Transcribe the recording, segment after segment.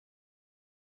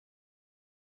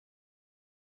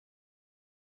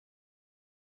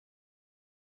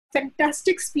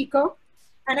fantastic speaker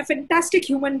and a fantastic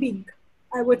human being,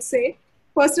 I would say.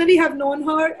 Personally, have known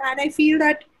her, and I feel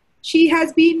that she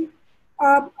has been,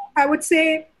 I would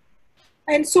say,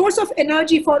 a source of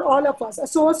energy for all of us, a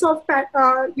source of,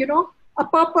 a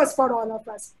purpose for all of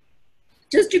us.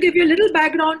 Just to give you a little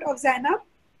background of Zainab,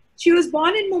 she was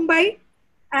born in Mumbai,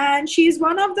 and she is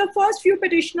one of the first few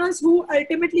petitioners who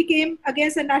ultimately came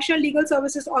against the National Legal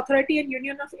Services Authority and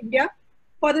Union of India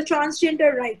for the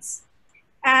transgender rights.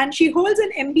 And she holds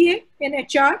an MBA in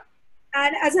HR.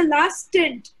 And as a last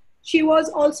stint, she was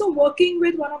also working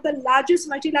with one of the largest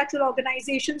multilateral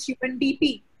organizations,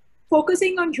 UNDP,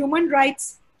 focusing on human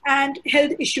rights and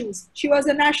health issues. She was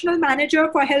the national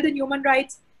manager for health and human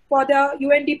rights for the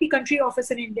UNDP country office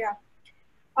in India.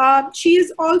 She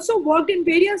has also worked in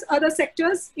various other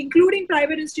sectors, including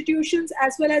private institutions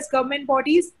as well as government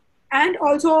bodies, and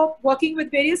also working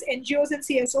with various NGOs and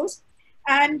CSOs.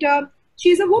 And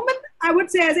she's a woman, I would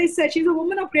say, as I said, she's a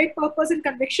woman of great purpose and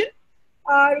conviction.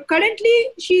 Currently,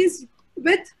 she's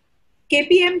with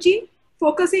KPMG,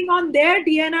 focusing on their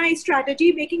D&I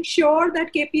strategy, making sure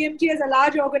that KPMG as a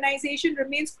large organization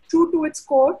remains true to its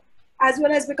core, as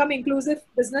well as become inclusive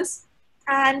business.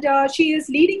 And she is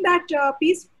leading that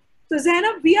piece. So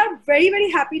Zainab, we are very, very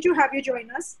happy to have you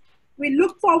join us. We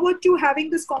look forward to having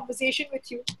this conversation with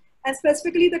you, and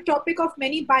specifically the topic of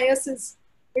many biases,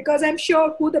 because I'm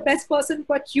sure who the best person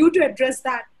but you to address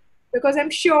that, because I'm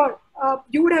sure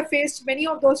you would have faced many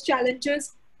of those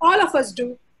challenges. All of us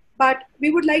do, but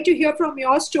we would like to hear from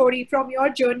your story, from your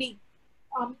journey.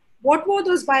 What were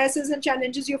those biases and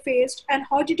challenges you faced, and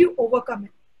how did you overcome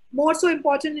it? More so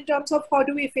important in terms of how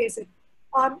do we face it.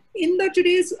 In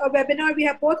today's webinar, we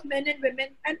have both men and women,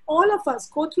 and all of us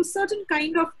go through certain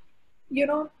kind of,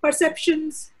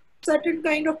 perceptions, certain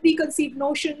kind of preconceived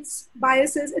notions,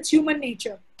 biases. It's human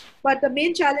nature. But the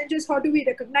main challenge is how do we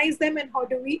recognize them and how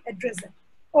do we address them?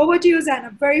 Over to you,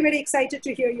 Zainab. Very, very excited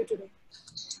to hear you today.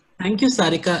 Thank you,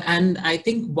 Sarika. And I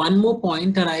think one more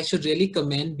point that I should really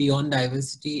commend beyond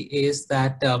diversity is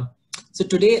that, so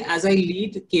today as I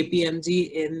lead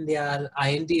KPMG in their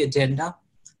I&D agenda,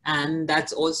 and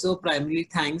that's also primarily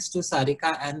thanks to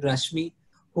Sarika and Rashmi,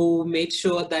 who made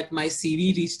sure that my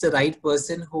CV reached the right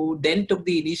person, who then took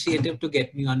the initiative to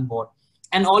get me on board.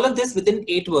 And all of this within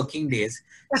 8 working days.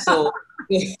 So,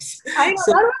 yes. I know,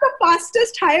 that was the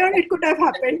fastest hire it could have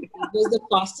happened. It was the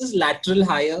fastest lateral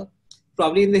hire,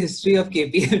 probably in the history of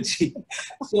KPMG.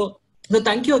 So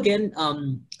thank you again,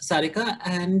 Sarika.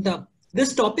 And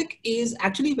this topic is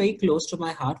actually very close to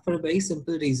my heart for a very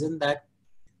simple reason that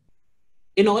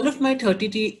in all of my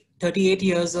 38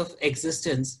 years of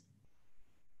existence,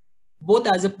 both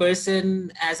as a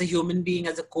person, as a human being,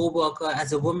 as a co-worker,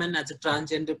 as a woman, as a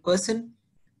transgender person,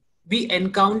 we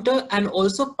encounter and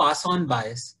also pass on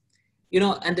bias.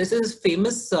 And this is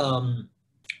famous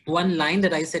one line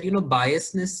that I said,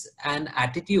 biasness and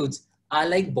attitudes are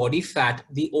like body fat.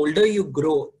 The older you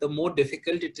grow, the more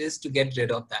difficult it is to get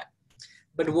rid of that.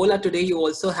 But voila, today you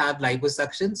also have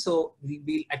liposuction. So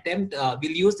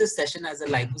we'll use this session as a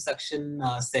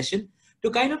liposuction session to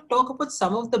kind of talk about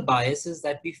some of the biases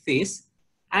that we face,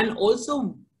 and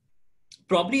also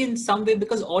probably in some way,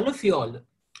 because all of you all,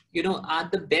 are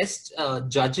the best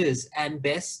judges and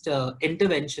best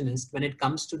interventionists when it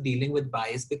comes to dealing with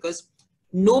bias, because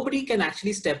nobody can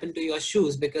actually step into your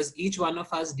shoes, because each one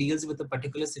of us deals with a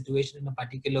particular situation in a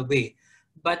particular way.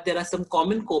 But there are some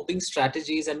common coping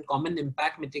strategies and common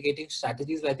impact mitigating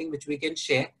strategies, I think, which we can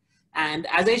share. And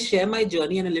as I share my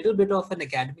journey and a little bit of an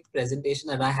academic presentation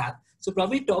that I have, so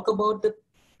probably talk about the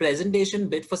presentation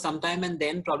bit for some time, and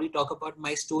then probably talk about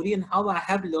my story and how I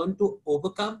have learned to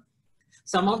overcome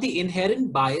some of the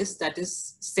inherent bias that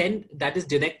is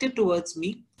directed towards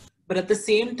me, but at the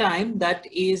same time that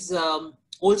is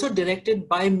also directed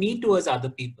by me towards other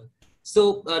people.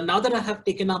 So now that I have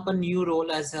taken up a new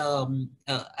role as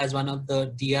one of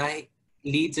the DI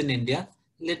leads in India,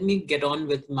 let me get on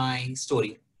with my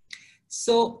story.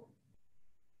 So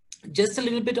just a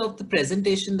little bit of the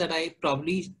presentation that I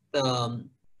probably,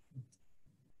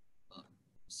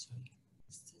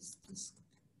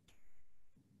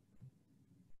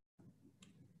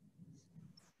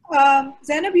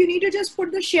 Zainab, you need to just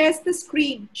put share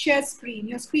screen.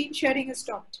 Your screen sharing is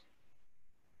stopped.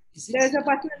 There's a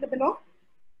button in the below.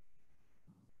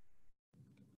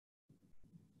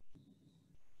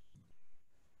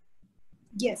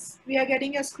 Yes, we are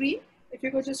getting your screen. If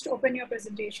you could just open your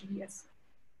presentation, yes.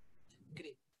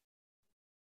 Great.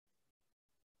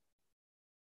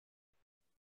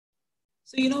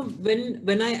 So,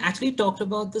 when I actually talked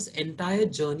about this entire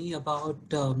journey about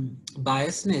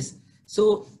biasness,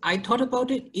 so I thought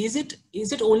about it, is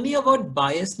it only about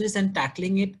biasness and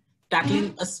tackling it?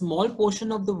 tackling a small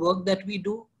portion of the work that we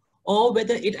do, or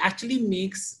whether it actually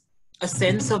makes a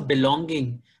sense of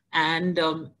belonging, and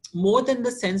more than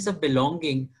the sense of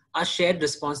belonging, a shared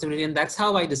responsibility. And that's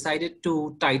how I decided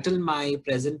to title my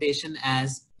presentation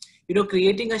as,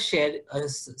 creating a shared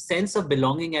sense of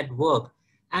belonging at work.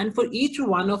 And for each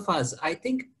one of us, I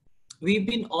think we've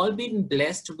been all been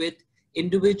blessed with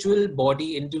individual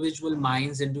body, individual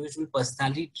minds, individual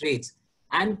personality traits.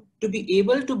 And to be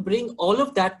able to bring all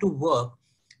of that to work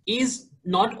is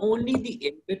not only the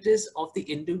impetus of the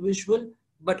individual,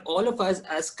 but all of us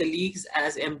as colleagues,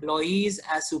 as employees,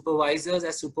 as supervisors,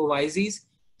 as supervisees,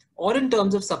 or in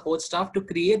terms of support staff, to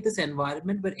create this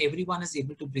environment where everyone is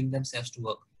able to bring themselves to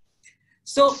work.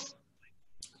 So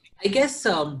I guess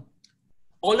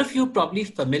all of you are probably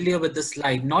familiar with the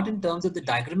slide, not in terms of the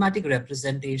diagrammatic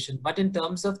representation, but in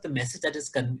terms of the message that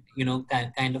is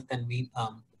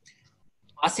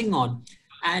passing on.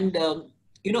 And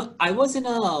I was in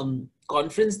a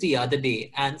conference the other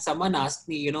day, and someone asked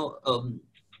me,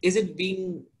 is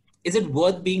it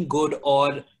worth being good,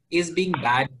 or is being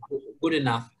bad good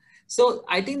enough? So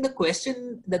I think the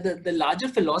question, that the larger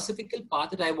philosophical part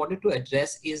that I wanted to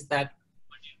address is that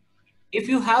if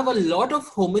you have a lot of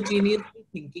homogeneously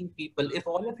thinking people, if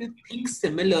all of you think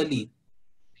similarly,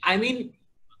 I mean,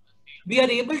 we are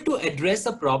able to address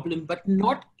a problem, but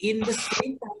not in the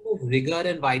same kind of rigor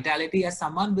and vitality as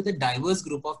someone with a diverse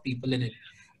group of people in it.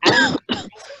 And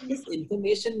this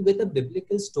information with a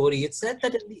biblical story, it said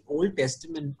that in the Old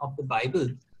Testament of the Bible,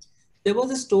 there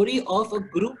was a story of a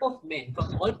group of men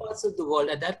from all parts of the world.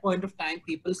 At that point of time,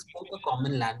 people spoke a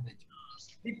common language.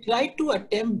 They tried to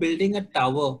attempt building a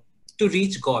tower to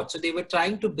reach God. So they were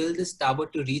trying to build this tower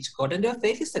to reach God, and they were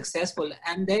fairly successful.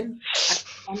 And then at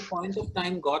one point of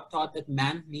time, God thought that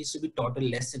man needs to be taught a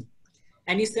lesson.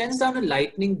 And he sends down a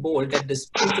lightning bolt that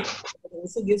destroys the tower, but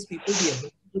also gives people the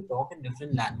ability to talk in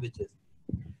different languages.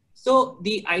 So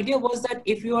the idea was that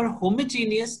if you are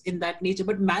homogeneous in that nature,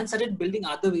 but man started building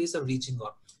other ways of reaching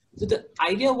God. So the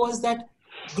idea was that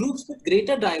groups with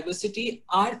greater diversity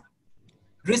are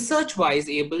research-wise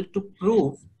able to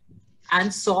prove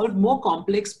and solve more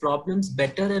complex problems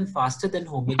better and faster than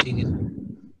homogeneous.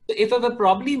 So if it were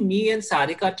probably me and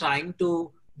Sarika trying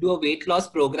to do a weight loss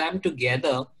program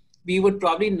together, we would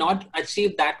probably not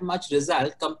achieve that much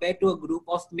result compared to a group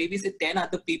of maybe say 10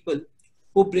 other people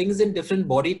who brings in different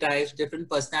body types, different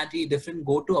personality, different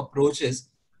go-to approaches,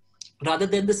 rather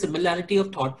than the similarity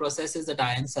of thought processes that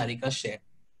I and Sarika share.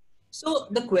 So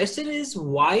the question is,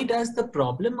 why does the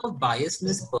problem of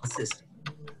biasness persist?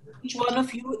 Each one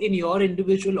of you in your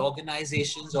individual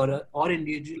organizations or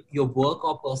individual your work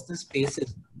or personal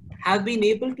spaces have been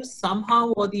able to somehow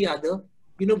or the other,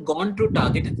 gone through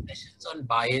targeted sessions on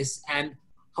bias and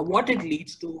what it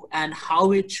leads to and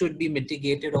how it should be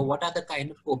mitigated, or what are the kind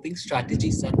of coping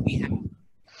strategies that we have.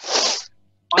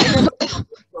 Why does the problem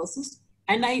persist?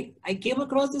 And I came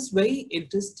across this very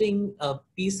interesting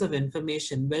piece of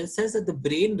information where it says that the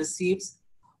brain receives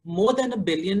more than 1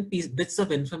 billion bits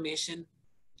of information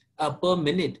per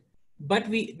minute, but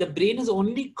the brain is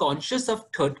only conscious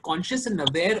and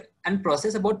aware and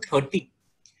process about 30.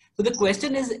 So the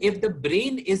question is, if the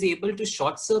brain is able to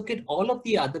short circuit all of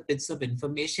the other bits of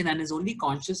information and is only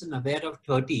conscious and aware of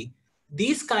 30,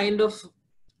 these kind of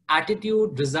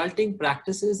attitude, resulting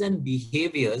practices and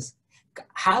behaviors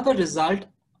have a result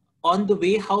on the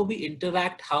way how we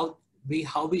interact, how we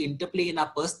interplay in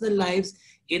our personal lives,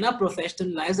 in our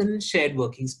professional lives, and in shared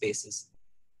working spaces.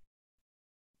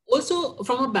 Also,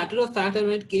 from a matter of fact, when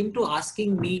it came to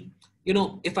asking me,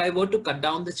 if I were to cut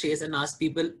down the chase and ask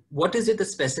people, what is it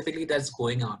specifically that's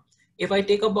going on? If I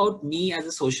take about me as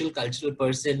a social cultural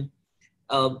person,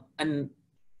 and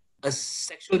a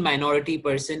sexual minority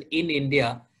person in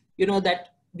India, that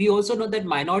we also know that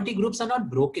minority groups are not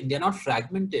broken. They're not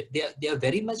fragmented. They are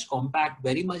very much compact,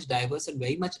 very much diverse, and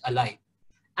very much alive.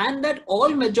 And that all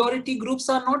majority groups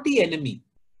are not the enemy.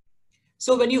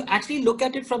 So when you actually look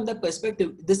at it from that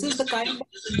perspective, this is the kind of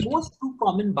most two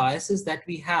common biases that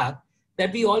we have,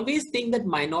 that we always think that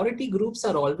minority groups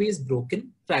are always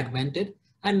broken, fragmented,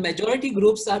 and majority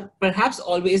groups are perhaps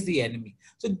always the enemy.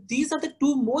 So these are the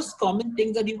two most common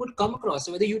things that you would come across.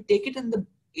 So whether you take it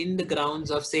in the grounds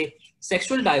of, say,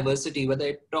 sexual diversity, whether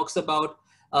it talks about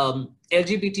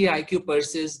LGBTIQ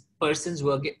persons who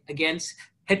are against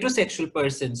heterosexual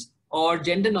persons or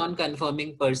gender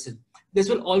non-conforming person, this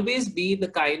will always be the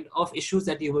kind of issues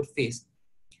that you would face.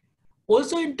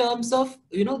 Also, in terms of,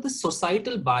 the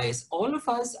societal bias, all of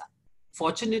us,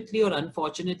 fortunately or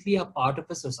unfortunately, are part of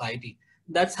a society.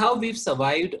 That's how we've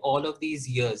survived all of these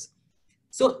years.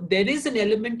 So there is an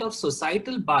element of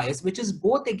societal bias, which is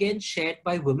both again shared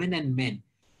by women and men.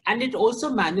 And it also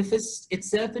manifests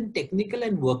itself in technical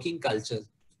and working cultures.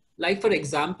 Like for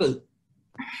example,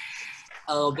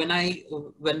 when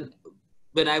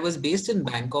when I was based in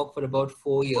Bangkok for about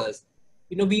 4 years,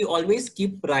 we always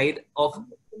keep pride of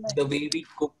the way we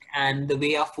cook and the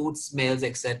way our food smells,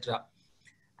 etc.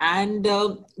 And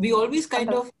we always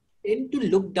kind of tend to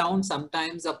look down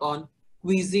sometimes upon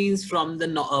cuisines from the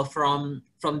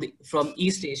from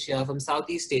East Asia, from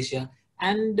Southeast Asia,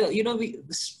 and we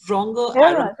stronger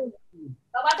aroma,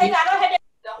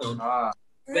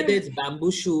 whether it's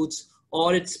bamboo shoots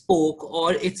or it's pork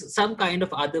or it's some kind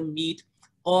of other meat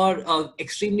or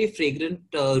extremely fragrant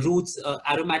roots,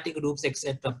 aromatic roots,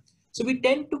 etc. So we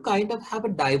tend to kind of have a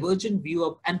divergent view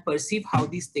of and perceive how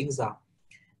these things are.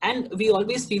 And we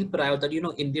always feel proud that,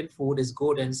 Indian food is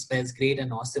good and smells great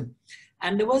and awesome.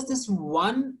 And there was this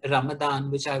one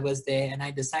Ramadan, which I was there and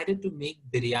I decided to make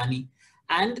biryani.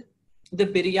 And the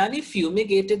biryani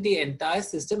fumigated the entire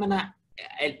system and I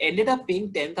ended up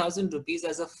paying 10,000 rupees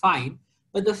as a fine.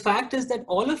 But the fact is that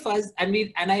all of us, and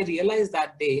I realized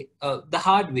that day, the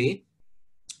hard way,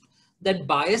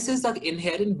 that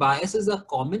inherent biases are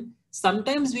common.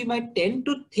 Sometimes we might tend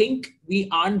to think we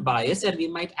aren't biased and we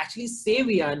might actually say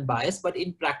we aren't biased, but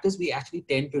in practice, we actually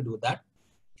tend to do that.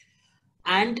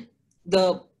 And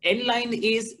the end line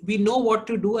is we know what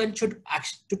to do and should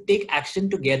to take action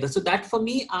together. So that for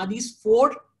me are these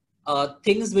four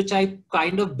things which I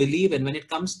kind of believe in when it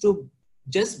comes to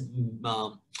just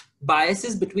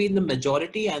biases between the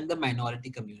majority and the minority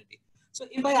community. So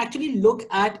if I actually look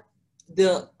at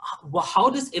how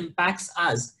this impacts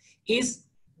us is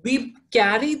we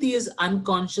carry these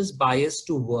unconscious bias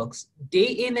to works day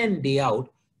in and day out,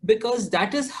 because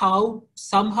that is how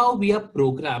somehow we are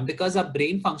programmed, because our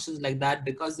brain functions like that,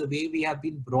 because the way we have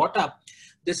been brought up,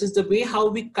 this is the way how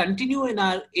we continue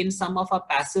in some of our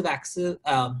passive active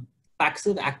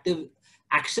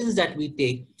actions that we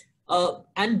take.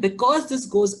 And because this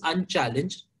goes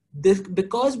unchallenged,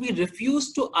 because we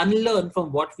refuse to unlearn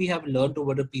from what we have learned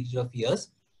over a period of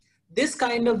years, this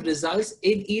kind of results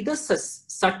in either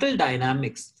subtle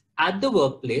dynamics at the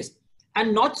workplace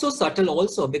and not so subtle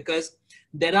also, because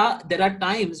there are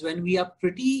times when we are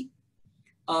pretty.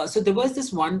 So there was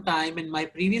this one time in my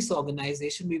previous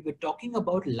organization, we were talking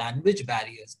about language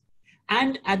barriers.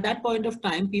 And at that point of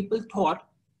time, people thought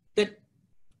that,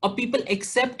 or people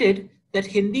accepted that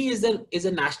Hindi is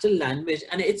a national language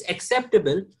and it's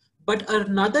acceptable, but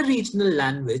another regional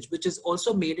language, which is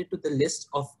also made it to the list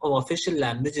of official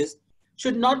languages,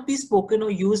 should not be spoken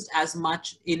or used as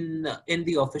much in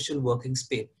the official working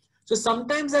space. So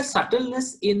sometimes the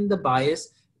subtleness in the bias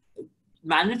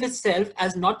manifests itself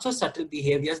as not so subtle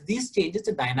behaviors. These changes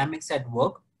the dynamics at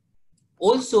work.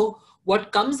 Also,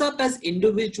 what comes up as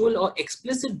individual or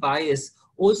explicit bias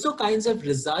also kinds of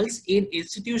results in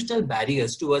institutional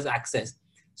barriers towards access.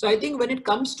 So I think when it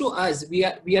comes to us, we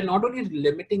are not only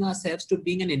limiting ourselves to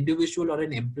being an individual or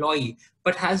an employee,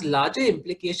 but has larger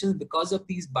implications because of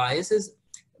these biases,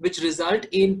 which result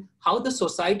in how the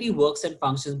society works and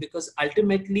functions, because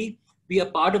ultimately we are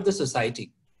part of the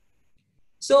society.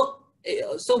 So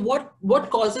what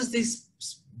causes this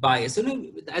bias?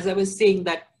 As I was saying,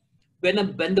 that when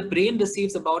the brain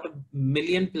receives about 1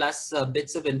 million plus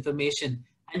bits of information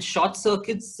and short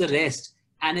circuits the rest,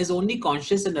 and is only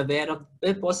conscious and aware of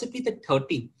possibly the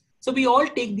 30. So we all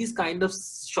take these kind of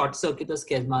short circuit or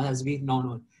schema as we now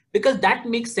know, because that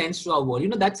makes sense to our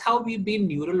world. That's how we've been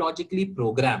neurologically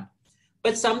programmed.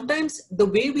 But sometimes the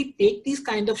way we take these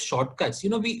kind of shortcuts,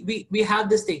 we have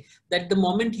this thing that the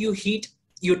moment you heat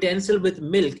utensil with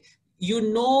milk,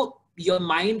 your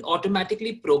mind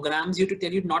automatically programs you to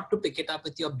tell you not to pick it up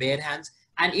with your bare hands.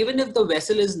 And even if the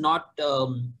vessel is not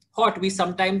hot, we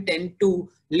sometimes tend to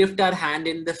lift our hand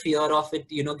in the fear of it,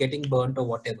 getting burnt or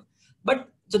whatever. But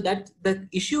so that the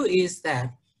issue is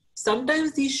that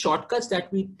sometimes these shortcuts that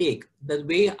we take, the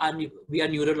way we are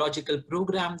neurological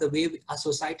programmed, the way our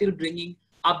societal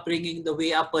upbringing, the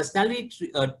way our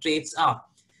personality traits are,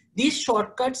 these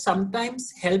shortcuts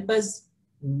sometimes help us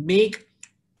make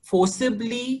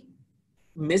forcibly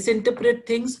misinterpret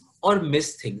things or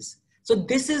miss things. So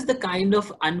this is the kind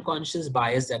of unconscious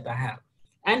bias that I have.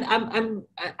 And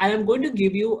I'm going to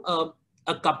give you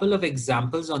a couple of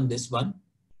examples on this one.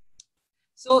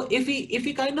 So if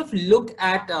we kind of look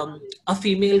at a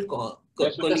female colleague,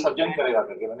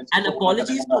 and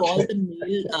apologies to all the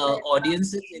male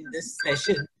audiences in this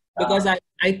session, because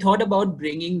I thought about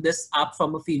bringing this up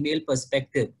from a female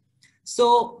perspective.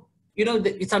 So,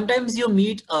 sometimes you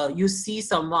meet, you see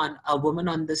a woman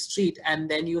on the street, and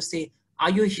then you say,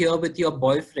 are you here with your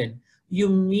boyfriend? You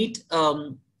meet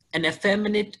an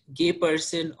effeminate gay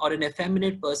person or an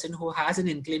effeminate person who has an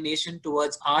inclination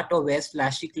towards art or wears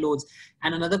flashy clothes.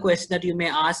 And another question that you may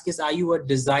ask is, are you a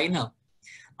designer?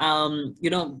 You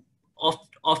know,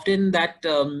 often that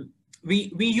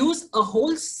we use a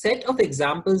whole set of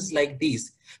examples like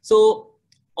these. So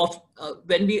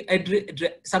when we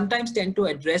sometimes tend to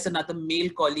address another male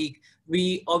colleague,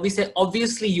 we always say,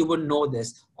 obviously you would know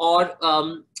this, or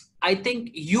I think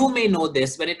you may know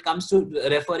this, when it comes to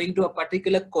referring to a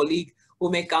particular colleague who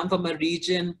may come from a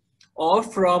region or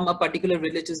from a particular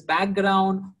religious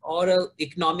background or a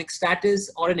economic status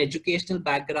or an educational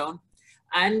background.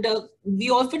 And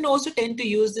we often also tend to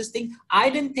use this thing,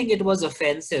 I didn't think it was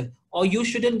offensive, or you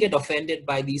shouldn't get offended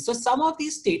by these. So some of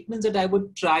these statements that I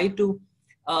would try to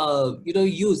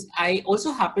use. I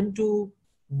also happen to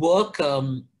work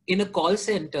in a call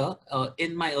center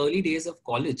in my early days of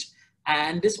college.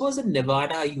 And this was a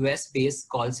Nevada, US based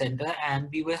call center, and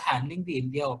we were handling the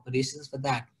India operations for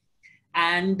that.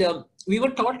 And we were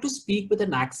taught to speak with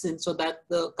an accent so that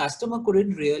the customer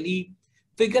couldn't really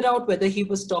figure out whether he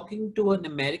was talking to an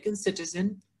American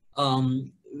citizen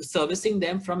servicing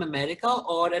them from America,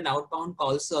 or an outbound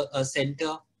call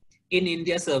center in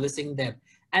India servicing them.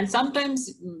 And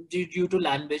sometimes due to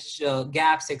language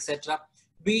gaps, etc.,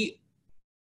 the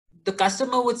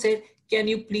customer would say, can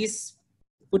you please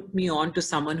put me on to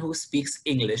someone who speaks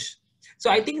English? So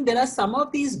I think there are some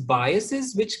of these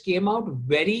biases which came out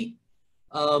very,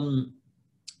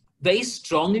 very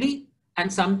strongly,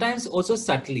 and sometimes also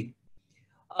subtly.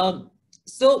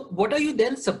 So what are you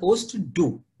then supposed to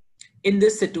do in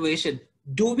this situation?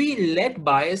 Do we let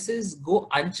biases go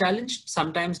unchallenged?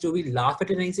 Sometimes do we laugh at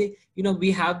it and say, you know,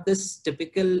 we have this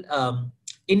typical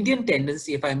Indian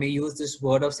tendency, if I may use this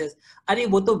word, of says, अरे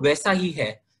वो तो वैसा ही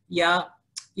है, या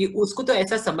ये उसको तो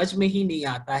ऐसा समझ में ही नहीं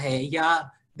आता है, या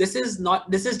this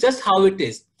is just how it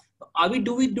is.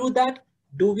 Do we do that?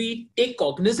 Do we take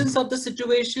cognizance of the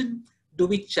situation? Do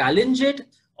we challenge it?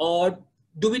 Or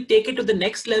do we take it to the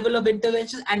next level of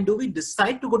intervention, and do we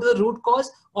decide to go to the root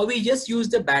cause, or we just use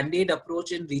the band-aid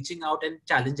approach in reaching out and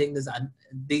challenging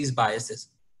these biases?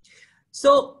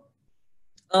 So,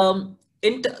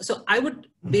 so I would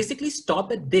basically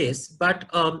stop at this, but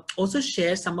also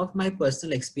share some of my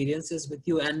personal experiences with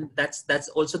you, and that's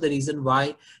also the reason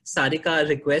why Sarika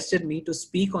requested me to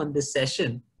speak on this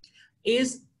session.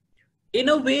 Is, in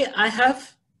a way, I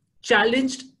have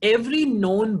challenged every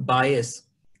known bias.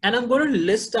 And I'm going to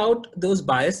list out those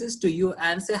biases to you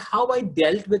and say how I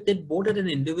dealt with it, both at an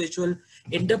individual,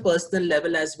 interpersonal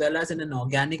level, as well as in an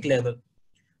organic level.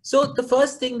 So the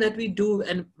first thing that we do,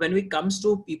 and when it comes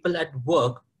to people at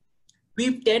work,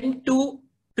 we tend to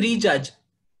prejudge.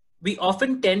 We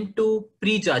often tend to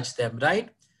prejudge them, right?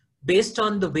 Based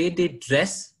on the way they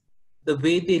dress, the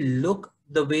way they look,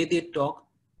 the way they talk.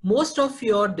 Most of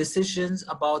your decisions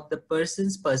about the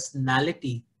person's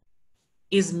personality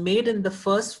is made in the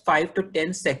first 5 to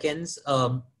 10 seconds,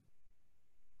 5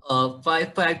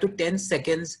 to 10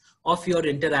 seconds of your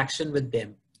interaction with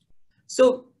them.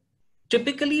 So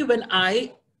typically when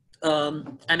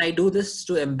and I do this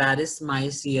to embarrass my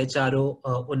CHRO,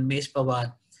 Unmesh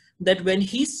Pawar, that when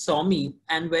he saw me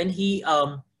and when he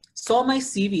saw my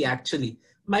CV, actually,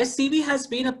 my CV has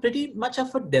been a pretty much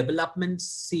of a development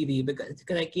CV, because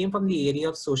I came from the area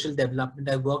of social development.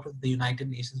 I worked with the United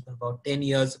Nations for about 10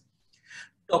 years.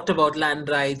 Talked about land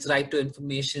rights, right to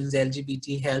information,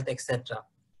 LGBT, health, etc.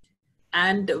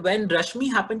 And when Rashmi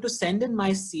happened to send in my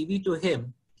CV to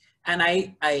him, and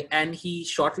and he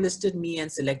shortlisted me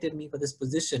and selected me for this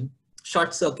position,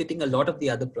 short-circuiting a lot of the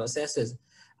other processes.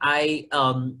 I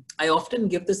often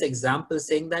give this example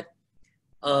saying that,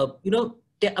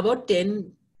 about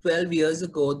 10, 12 years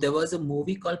ago, there was a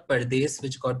movie called Pardes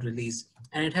which got released,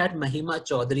 and it had Mahima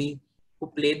Chaudhary, who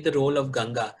played the role of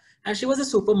Ganga. And she was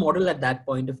a supermodel at that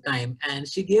point of time. And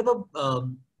she gave a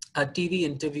TV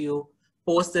interview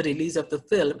post the release of the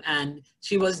film. And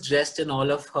she was dressed in all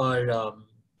of her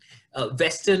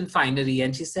Western finery.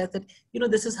 And she said that, you know,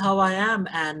 this is how I am.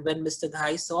 And when Mr.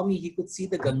 Ghai saw me, he could see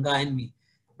the Ganga in me.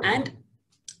 And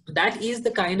that is the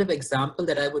kind of example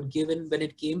that I would give in when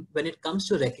it comes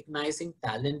to recognizing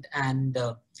talent and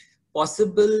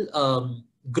possible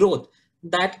growth.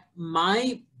 That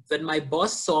when my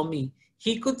boss saw me,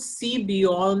 he could see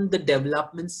beyond the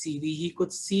development CV. He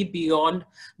could see beyond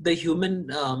the human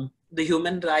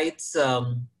rights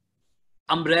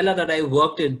umbrella that I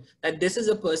worked in, that this is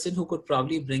a person who could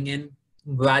probably bring in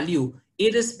value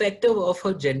irrespective of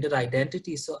her gender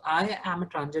identity. So I am a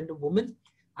transgender woman.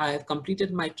 I have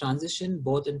completed my transition,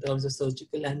 both in terms of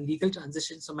surgical and legal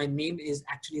transition. So my name is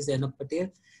actually Zainab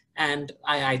Patel, and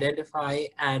I identify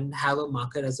and have a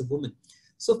marker as a woman.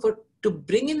 So to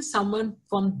bring in someone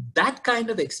from that kind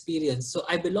of experience, so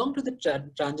I belong to the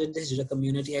transgender digital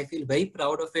community. I feel very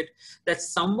proud of it that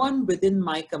someone within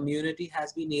my community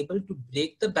has been able to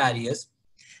break the barriers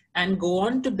and go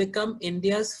on to become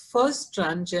India's first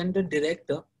transgender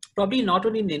director, probably not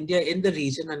only in India, in the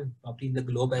region and probably in the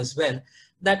globe as well,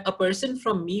 that a person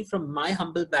from me, from my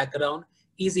humble background,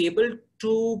 is able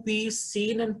to be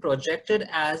seen and projected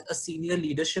as a senior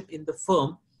leadership in the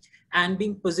firm and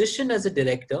being positioned as a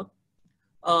director.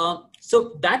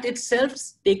 So that itself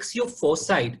takes your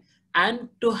foresight, and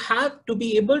to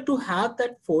be able to have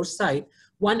that foresight,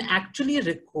 one actually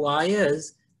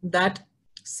requires that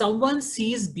someone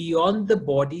sees beyond the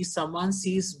body, someone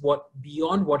sees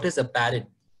beyond what is apparent.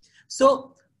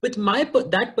 So with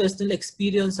that personal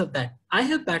experience of that, I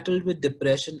have battled with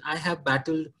depression, I have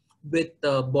battled with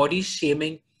body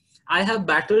shaming, I have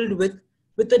battled with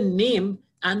the name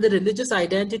and the religious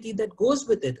identity that goes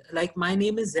with it. Like, my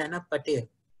name is Zainab Patel.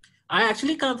 I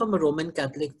actually come from a Roman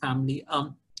Catholic family,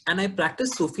 and I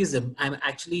practice Sufism.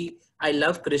 I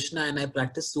love Krishna and I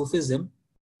practice Sufism.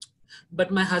 But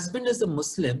my husband is a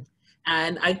Muslim,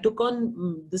 and I took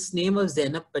on this name of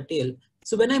Zainab Patel.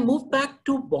 So when I moved back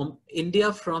to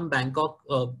India from Bangkok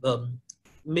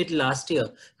mid last year,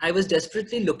 I was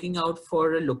desperately looking out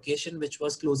for a location which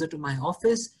was closer to my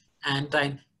office and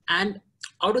time. And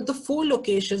out of the 4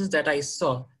 locations that I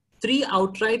saw, 3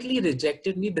 outrightly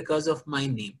rejected me because of my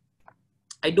name.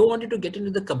 I don't want you to get into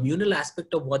the communal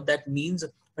aspect of what that means,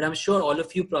 but I'm sure all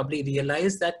of you probably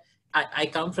realize that I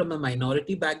come from a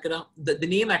minority background. The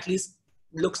name at least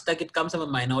looks like it comes from a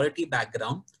minority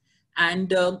background. And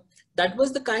that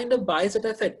was the kind of bias that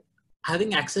I felt,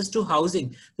 having access to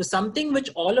housing. So something which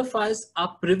all of us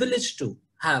are privileged to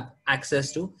have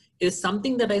access to is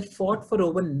something that I fought for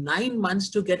over 9 months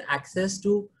to get access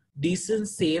to decent,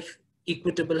 safe,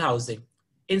 equitable housing,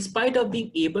 in spite of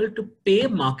being able to pay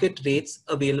market rates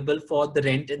available for the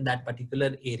rent in that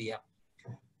particular area.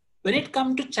 When it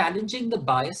comes to challenging the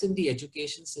bias in the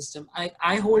education system,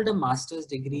 I hold a master's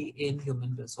degree in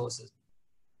human resources.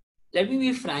 Let me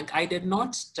be frank, I did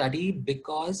not study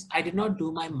because I did not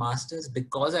do my master's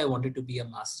because I wanted to be a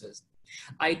master's.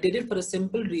 I did it for a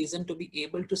simple reason, to be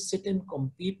able to sit and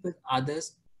compete with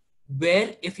others,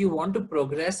 where if you want to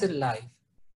progress in life,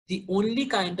 the only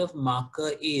kind of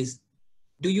marker is,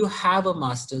 do you have a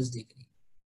master's degree?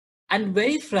 And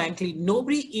very frankly,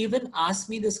 nobody even asked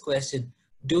me this question.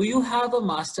 Do you have a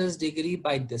master's degree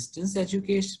by distance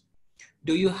education?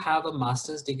 Do you have a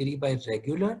master's degree by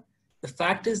regular? The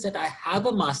fact is that I have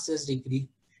a master's degree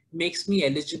makes me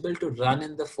eligible to run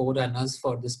in the forerunners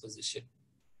for this position.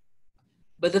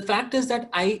 But the fact is that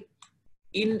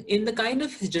in the kind of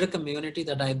Hijra community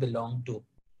that I belong to,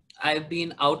 I've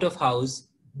been out of house,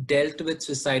 dealt with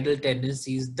suicidal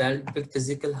tendencies, dealt with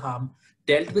physical harm,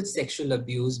 dealt with sexual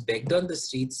abuse, begged on the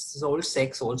streets, sold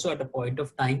sex also at a point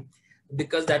of time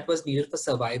because that was needed for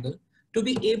survival. To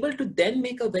be able to then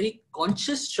make a very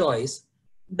conscious choice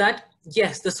that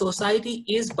yes, the society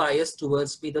is biased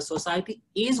towards me, the society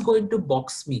is going to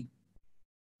box me,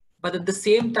 but at the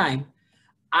same time,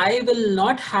 I will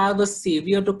not have a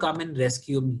savior to come and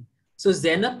rescue me. So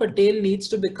Zainab Patel needs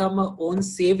to become her own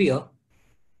savior,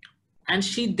 and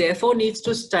she therefore needs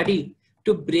to study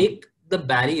to break the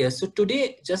barriers. So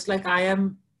today, just like I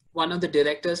am one of the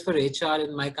directors for HR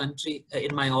in my country,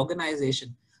 in my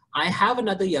organization, I have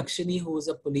another Yakshini who is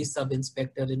a police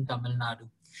sub-inspector in Tamil Nadu.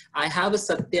 I have a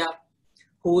Satya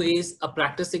who is a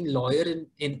practicing lawyer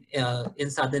in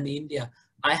southern India.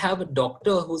 I have a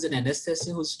doctor who's an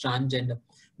anesthesiologist who's transgender.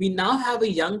 We now have a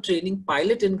young training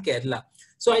pilot in Kerala.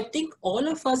 So I think all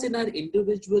of us in our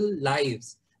individual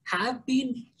lives have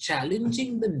been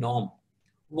challenging the norm.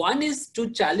 One is to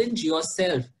challenge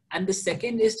yourself, and the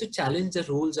second is to challenge the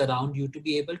rules around you, to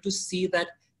be able to see that,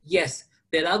 yes,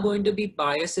 there are going to be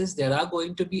biases, there are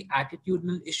going to be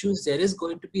attitudinal issues, there is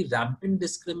going to be rampant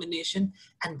discrimination,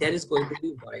 and there is going to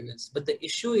be violence. But the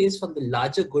issue is from the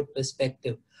larger good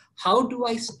perspective. How do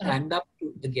I stand up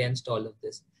against all of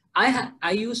this?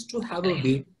 I used to have a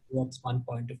weight at one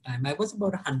point of time. I was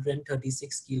about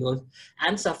 136 kilos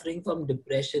and suffering from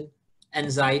depression,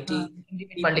 anxiety.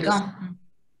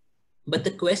 But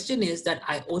the question is that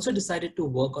I also decided to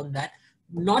work on that,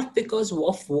 not because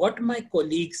of what my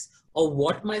colleagues or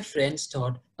what my friends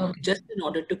thought, just in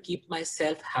order to keep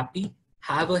myself happy,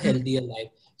 have a healthier life.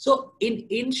 So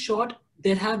in short,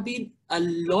 there have been a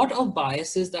lot of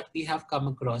biases that we have come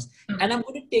across. And I'm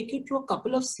going to take you through a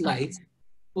couple of slides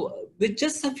with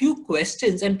just a few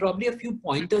questions and probably a few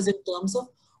pointers in terms of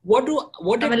what did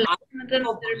I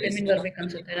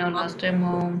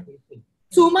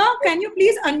Suma, can you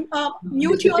please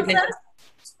mute yourself?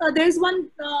 there's one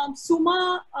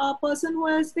Suma person who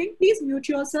has thing. Please mute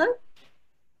yourself.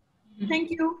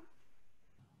 Thank you.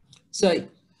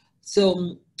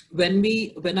 So,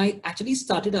 when I actually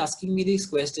started asking me these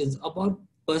questions about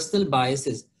personal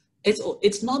biases,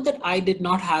 it's not that I did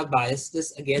not have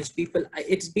biases against people.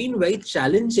 It's been very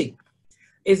challenging.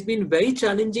 It's been very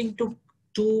challenging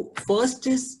to first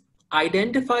is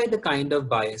identify the kind of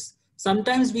bias.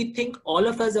 Sometimes we think all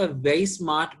of us are very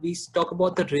smart. We talk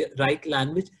about the right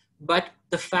language, but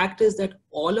the fact is that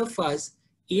all of us,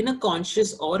 in a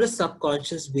conscious or a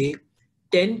subconscious way,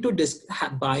 tend to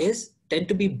tend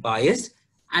to be biased,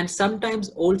 and sometimes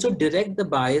also direct the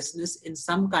biasness in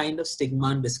some kind of stigma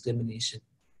and discrimination.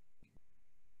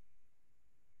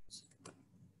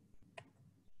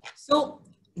 So,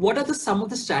 what are some of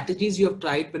the strategies you have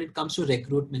tried when it comes to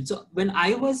recruitment? So, when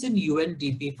I was in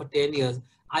UNDP for 10 years,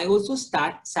 I also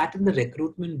sat in the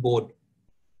recruitment board.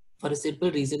 For a simple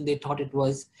reason, they thought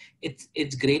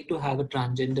it's great to have a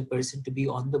transgender person to be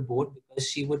on the board, because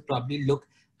she would probably look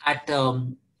at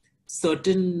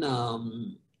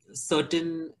certain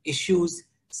certain issues,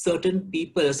 certain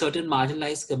people, certain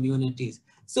marginalized communities.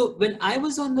 So when I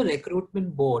was on the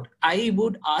recruitment board, I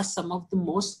would ask some of the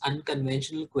most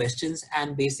unconventional questions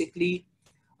and basically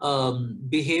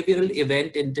behavioral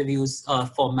event interviews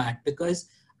format, because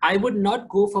I would not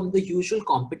go from the usual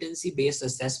competency based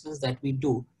assessments that we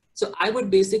do. So I would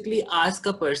basically ask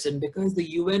a person, because the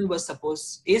UN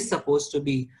is supposed to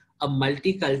be a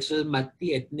multicultural,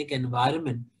 multi-ethnic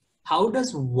environment. How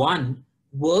does one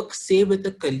work, say, with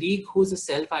a colleague who's a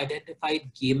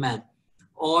self-identified gay man,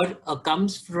 or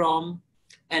comes from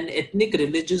an ethnic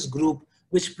religious group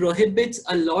which prohibits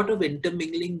a lot of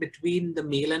intermingling between the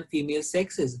male and female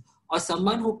sexes, or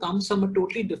someone who comes from a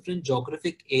totally different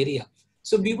geographic area?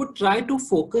 So we would try to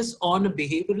focus on a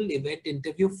behavioral event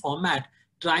interview format,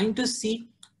 trying to see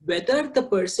whether the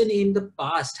person in the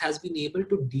past has been able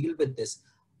to deal with this.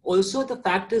 Also, the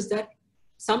fact is that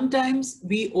sometimes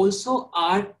we also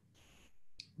are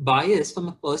biased from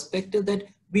a perspective that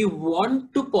we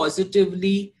want to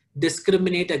positively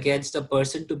discriminate against a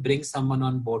person to bring someone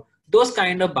on board. Those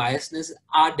kind of biasness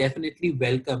are definitely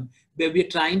welcome, where we're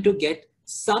trying to get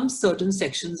some certain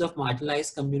sections of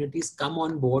marginalized communities come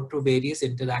on board through various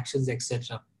interactions,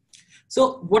 etc.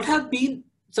 So what have been,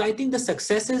 so I think the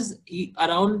successes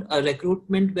around a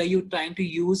recruitment where you're trying to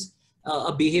use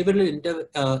a behavioral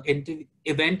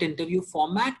event interview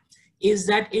format is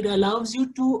that it allows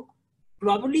you to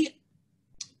probably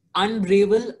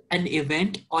unravel an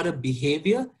event or a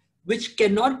behavior which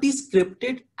cannot be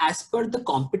scripted as per the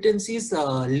competencies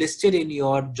listed in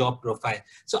your job profile.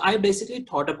 So I basically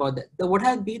thought about that. What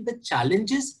have been the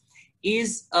challenges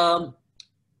is the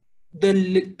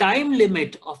time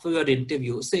limit of your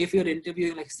interview. So if you're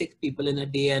interviewing like 6 people in a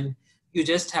day and you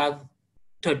just have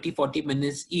 30-40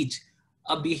 minutes each,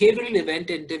 a behavioral event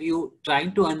interview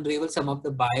trying to unravel some of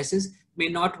the biases may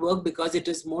not work, because it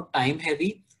is more time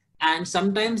heavy, and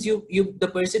sometimes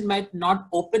the person might not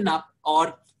open up,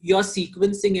 or your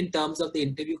sequencing in terms of the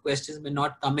interview questions may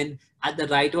not come in at the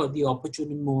right or the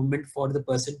opportune moment for the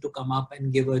person to come up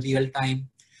and give a real time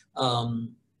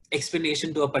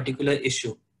explanation to a particular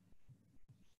issue.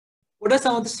 What are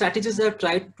some of the strategies that I've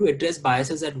tried to address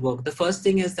biases at work? The first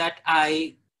thing is that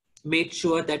I made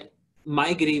sure that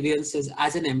my grievances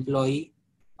as an employee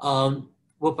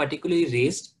were particularly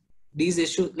raised. These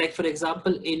issues, like for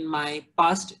example, in my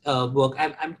past work,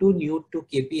 I'm too new to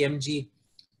KPMG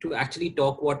to actually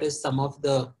talk what is some of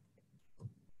the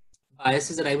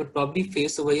biases that I would probably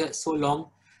face over here so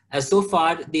long. So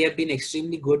far, they have been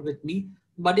extremely good with me.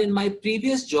 But in my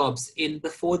previous jobs, in the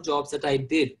 4 jobs that I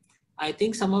did, I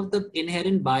think some of the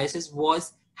inherent biases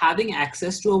was having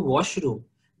access to a washroom.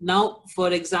 Now,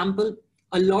 for example,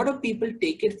 a lot of people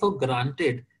take it for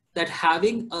granted that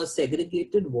having a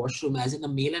segregated washroom, as in a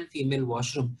male and female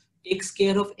washroom, takes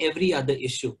care of every other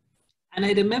issue. And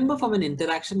I remember from an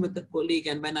interaction with a colleague,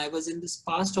 and when I was in this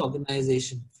past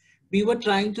organization, we were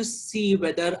trying to see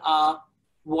whether our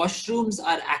washrooms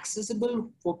are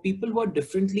accessible for people who are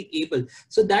differently able.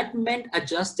 So that meant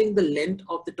adjusting the length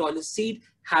of the toilet seat,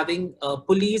 having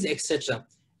pulleys, etc.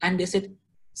 And they said,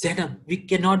 Zainab, we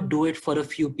cannot do it for a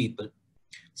few people.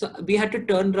 So we had to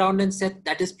turn around and said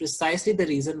that is precisely the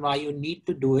reason why you need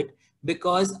to do it,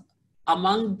 because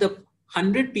among the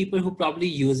 100 people who probably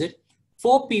use it,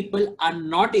 4 people are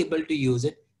not able to use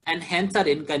it and hence are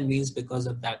inconvenienced because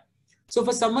of that. So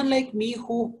for someone like me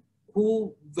who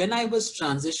when I was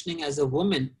transitioning as a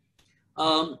woman,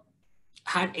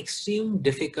 had extreme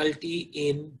difficulty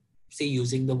in, say,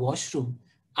 using the washroom,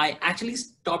 I actually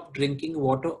stopped drinking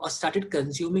water or started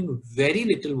consuming very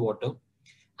little water.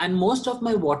 and most of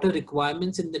my water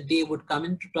requirements in the day would come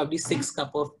into probably 6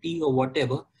 cups of tea or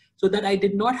whatever, so that I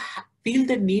did not feel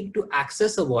the need to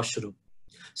access a washroom.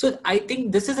 So I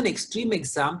think this is an extreme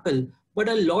example, but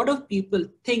a lot of people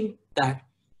think that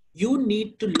you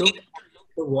need to look at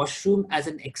the washroom as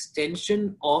an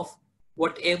extension of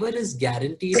whatever is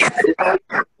guaranteed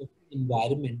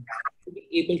environment to be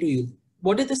able to use.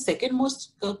 What is the second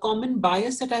most common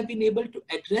bias that I've been able to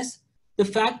address? The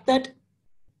fact that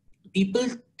people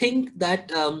think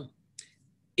that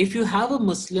if you have a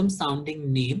Muslim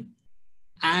sounding name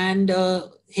and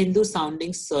a Hindu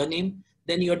sounding surname,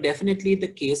 then you're definitely the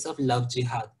case of love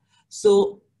jihad.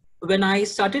 So when I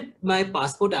started my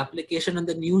passport application on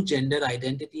the new gender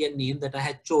identity and name that I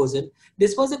had chosen,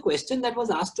 this was a question that was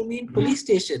asked to me in police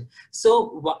station.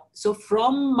 So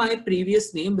from my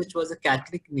previous name, which was a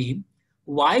Catholic name,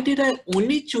 why did I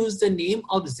only choose the name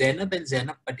of Zainab and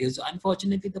Zainab Patel? So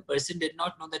unfortunately, the person did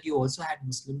not know that you also had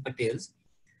Muslim Patels.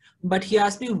 But he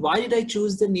asked me, why did I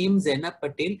choose the name Zainab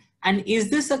Patel? And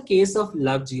is this a case of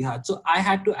love jihad? So I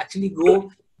had to actually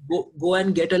go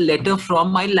and get a letter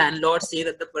from my landlord saying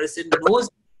that the person knows.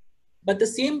 But at the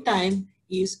same time,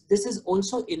 this is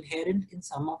also inherent in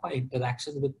some of our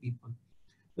interactions with people.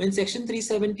 When Section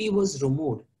 370 was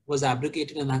removed, was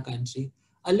abrogated in our country,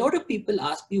 a lot of people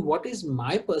ask me, what is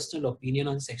my personal opinion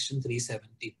on Section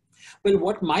 370? Well,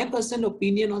 what my personal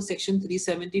opinion on Section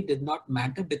 370 did not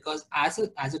matter, because as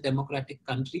a democratic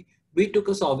country, we took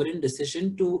a sovereign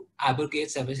decision to abrogate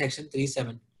Section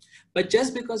 370. But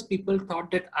just because people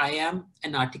thought that I am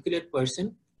an articulate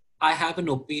person, I have an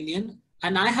opinion,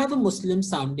 and I have a Muslim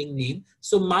sounding name,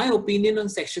 so my opinion on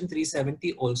Section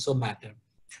 370 also mattered.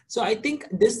 So I think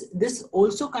this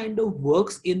also kind of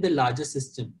works in the larger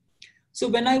system. So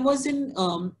when I was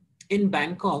in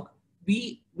Bangkok,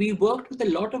 we worked with a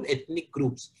lot of ethnic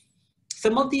groups.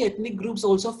 Some of the ethnic groups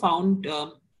also found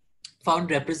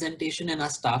representation in our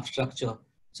staff structure.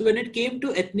 So when it came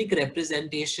to ethnic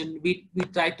representation, we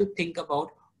tried to think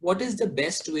about what is the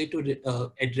best way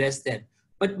to address that.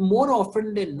 But more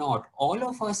often than not, all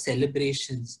of our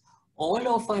celebrations, all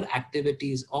of our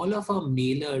activities, all of our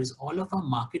mailers, all of our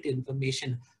market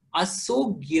information are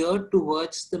so geared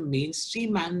towards the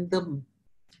mainstream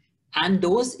and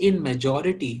those in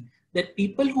majority, that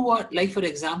people who are, like, for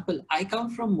example, I come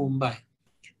from Mumbai,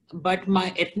 but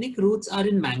my ethnic roots are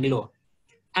in Mangalore.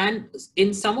 And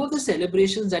in some of the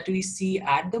celebrations that we see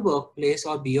at the workplace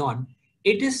or beyond,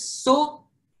 it is so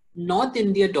North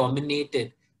India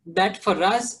dominated that for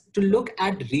us to look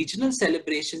at regional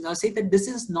celebrations, I'll say that this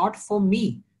is not for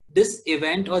me. This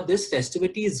event or this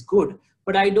festivity is good,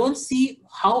 but I don't see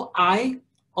how I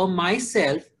or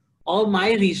myself or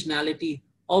my regionality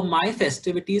or my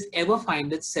festivities ever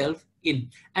find itself in.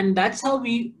 And that's how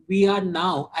we are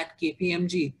now at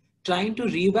KPMG, trying to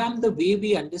revamp the way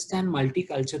we understand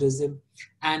multiculturalism,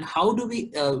 and how do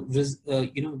we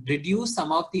reduce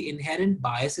some of the inherent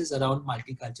biases around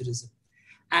multiculturalism.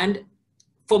 And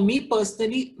for me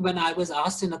personally, when I was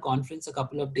asked in a conference a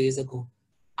couple of days ago,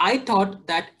 I thought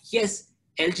that yes,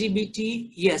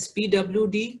 LGBT, yes,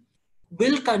 PWD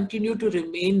will continue to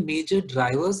remain major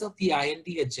drivers of the IND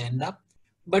agenda.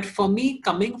 But for me,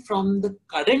 coming from the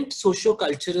current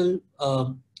socio-cultural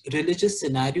religious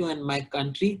scenario in my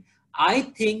country, I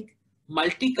think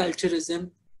multiculturalism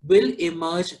will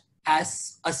emerge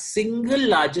as a single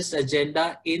largest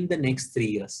agenda in the next 3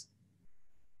 years.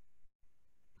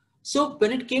 So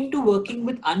when it came to working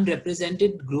with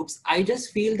unrepresented groups, I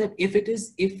just feel that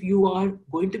if you are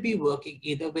going to be working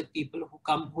either with people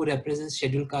who represent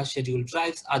scheduled caste, scheduled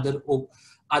tribes,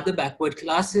 other backward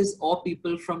classes, or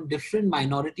people from different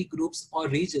minority groups or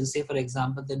regions, say for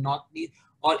example the Northeast,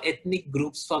 or ethnic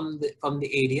groups from the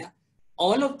area,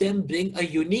 all of them bring a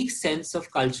unique sense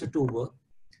of culture to work.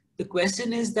 The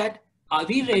question is that, are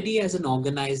we ready as an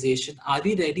organization? Are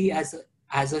we ready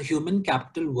as a human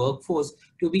capital workforce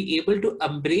to be able to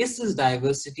embrace this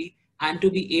diversity and to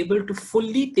be able to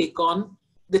fully take on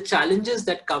the challenges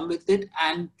that come with it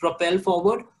and propel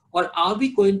forward? Or are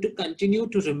we going to continue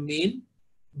to remain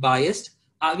biased?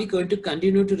 Are we going to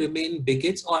continue to remain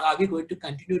bigots, or are we going to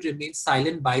continue to remain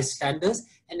silent bystanders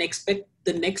and expect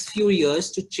the next few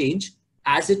years to change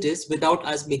as it is without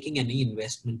us making any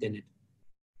investment in it?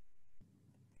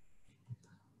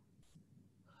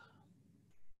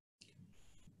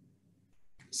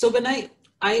 So when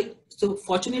so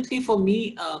fortunately for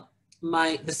me,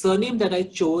 the surname that I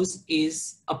chose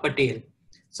is a Patel.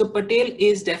 So Patel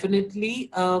is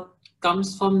definitely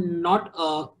comes from not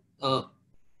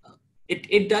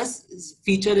it does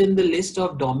feature in the list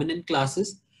of dominant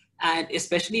classes, and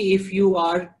especially if you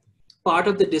are part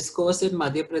of the discourse in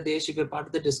Madhya Pradesh, if you're part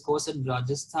of the discourse in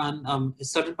Rajasthan,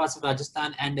 certain parts of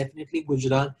Rajasthan and definitely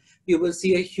Gujarat, you will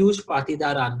see a huge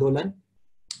Patidar Andolan.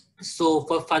 So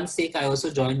for fun's sake, I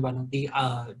also joined one of the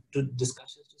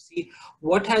discussions to see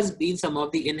what has been some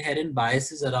of the inherent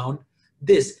biases around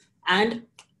this. And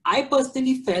I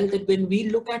personally felt that when we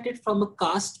look at it from a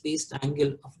caste-based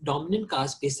angle, a dominant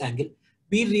caste-based angle,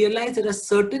 we realize there are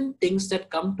certain things that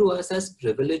come to us as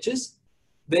privileges,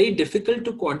 very difficult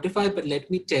to quantify, but let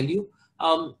me tell you,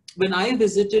 when I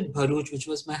visited Bharuch, which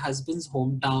was my husband's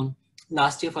hometown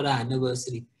last year for our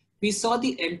anniversary, we saw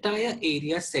the entire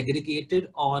area segregated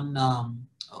on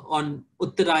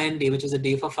Uttarayan Day, which is a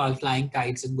day for flying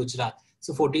kites in Gujarat,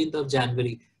 so 14th of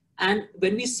January. And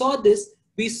when we saw this,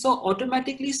 we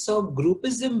automatically saw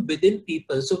groupism within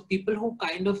people. So people who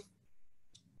kind of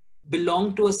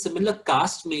belong to a similar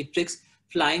caste matrix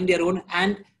flying their own.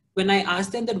 And when I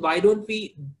asked them that why don't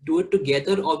we do it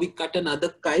together or we cut another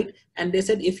kite, and they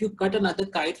said if you cut another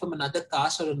kite from another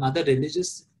caste or another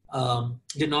religious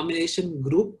denomination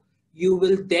group, you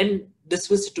will then,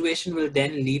 situation will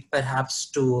then lead perhaps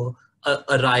to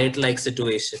a riot-like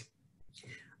situation.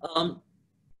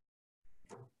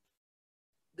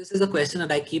 This is a question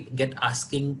that I get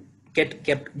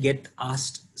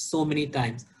asked so many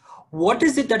times. What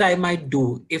is it that I might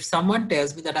do if someone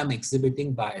tells me that I'm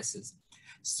exhibiting biases?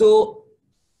 So,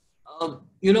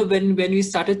 when we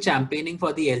started campaigning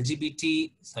for the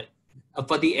LGBT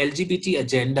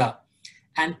agenda,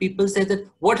 and people said that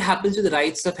what happens to the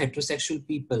rights of heterosexual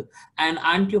people, and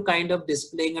aren't you kind of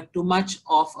displaying too much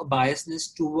of a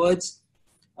biasness towards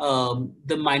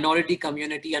the minority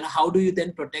community, and how do you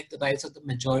then protect the rights of the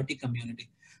majority community?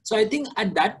 So I think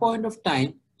at that point of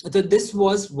time, this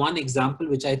was one example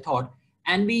which I thought,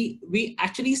 and we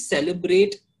actually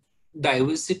celebrate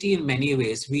diversity in many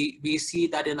ways. We see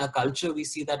that in our culture, we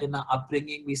see that in our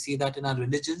upbringing, we see that in our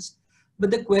religions. But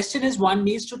the question is, one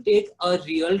needs to take a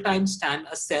real-time stand,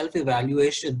 a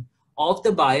self-evaluation of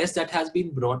the bias that has been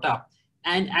brought up,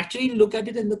 and actually look at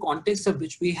it in the context of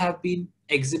which we have been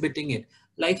exhibiting it.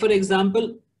 Like, for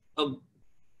example,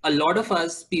 a lot of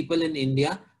us people in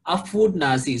India are food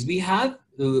Nazis. We have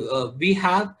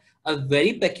a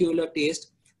very peculiar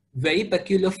taste, very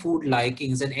peculiar food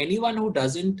likings, and anyone who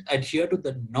doesn't adhere to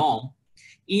the norm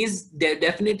they're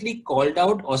definitely called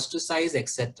out, ostracized,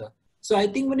 etc. So I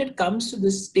think when it comes to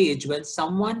this stage, when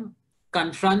someone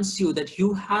confronts you that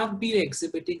you have been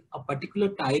exhibiting a particular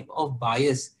type of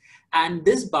bias, and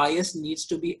this bias needs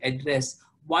to be addressed,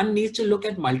 one needs to look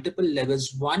at multiple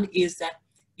levels. One is that,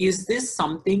 is this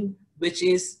something which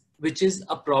is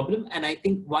a problem? And I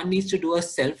think one needs to do a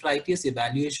self-righteous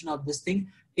evaluation of this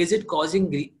thing. Is it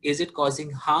causing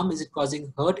harm? Is it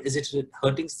causing hurt? Is it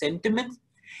hurting sentiment?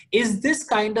 Is this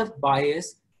kind of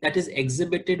bias that is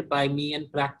exhibited by me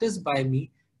and practiced by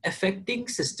me affecting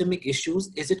systemic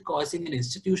issues? Is it causing an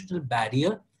institutional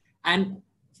barrier? And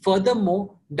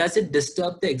furthermore, does it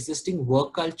disturb the existing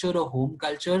work culture or home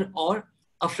culture or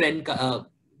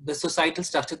the societal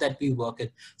structure that we work in?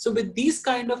 So with these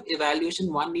kind of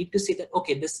evaluation, one need to say that,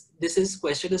 okay, this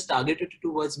question is targeted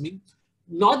towards me.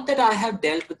 Not that I have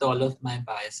dealt with all of my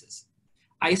biases.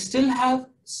 I still have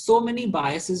so many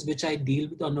biases which I deal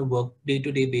with on a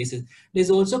day-to-day basis. This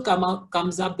also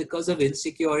comes up because of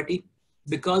insecurity,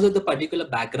 because of the particular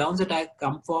backgrounds that I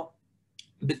come from,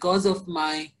 because of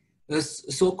my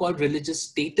so-called religious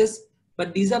status.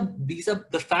 But these are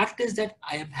the fact is that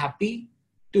I am happy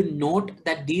to note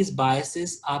that these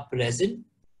biases are present.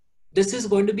 This is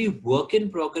going to be work in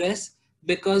progress,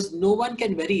 because no one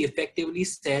can very effectively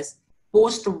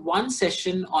post one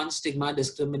session on stigma,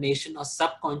 discrimination, or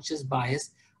subconscious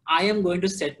bias, I am going to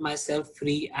set myself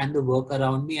free and the work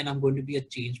around me, and I'm going to be a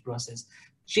change process.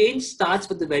 Change starts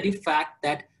with the very fact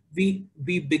that we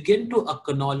begin to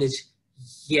acknowledge,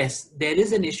 yes, there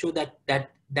is an issue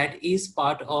that is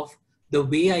part of the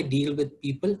way I deal with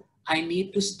people. I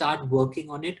need to start working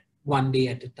on it one day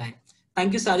at a time.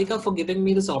 Thank you, Sarika, for giving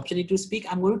me this opportunity to speak.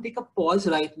 I'm going to take a pause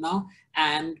right now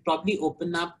and probably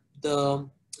open up the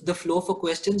floor for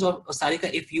questions. Or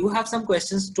Sarika, if you have some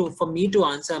questions for me to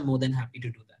answer, I'm more than happy to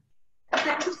do that.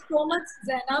 Thank you so much,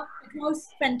 Zainab. It was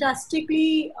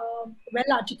fantastically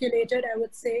well articulated, I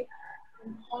would say,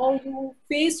 how you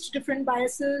faced different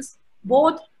biases,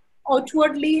 both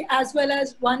outwardly as well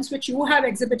as ones which you have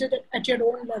exhibited at your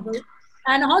own level,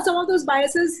 and how some of those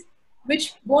biases,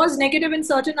 which was negative in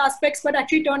certain aspects, but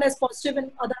actually turned as positive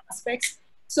in other aspects.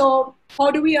 So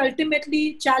how do we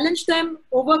ultimately challenge them,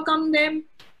 overcome them,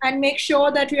 and make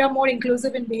sure that we are more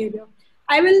inclusive in behavior?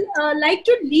 I will like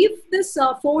to leave this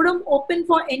forum open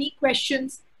for any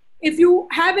questions. If you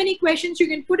have any questions, you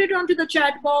can put it onto the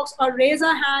chat box or raise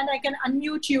a hand. I can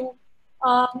unmute you.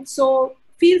 So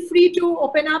feel free to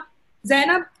open up.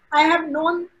 Zainab, I have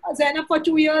known Zainab for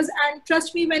 2 years, and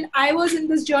trust me, when I was in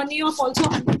this journey of also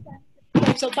understanding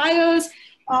types of bias,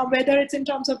 whether it's in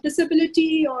terms of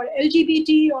disability or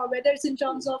LGBT, or whether it's in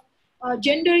terms of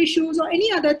gender issues or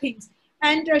any other things.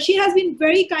 And she has been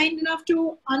very kind enough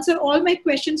to answer all my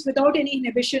questions without any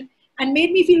inhibition and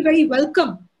made me feel very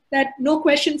welcome that no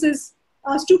questions is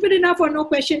stupid enough or no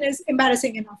question is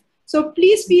embarrassing enough. So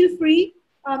please feel free.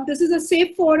 This is a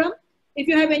safe forum. If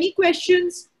you have any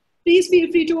questions, please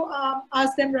feel free to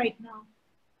ask them right now.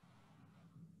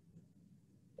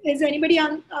 Is anybody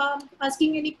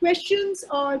asking any questions?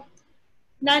 Or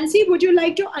Nancy, would you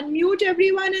like to unmute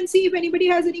everyone and see if anybody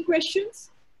has any questions?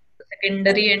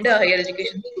 Secondary and higher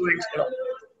education students.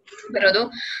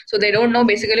 So they don't know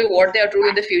basically what they are to do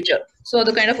in the future. So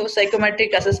the kind of a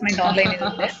psychometric assessment online is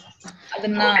there.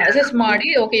 ಅದನ್ನ assess ಮಾಡಿ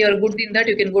okay you are good in that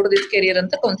you can go to this career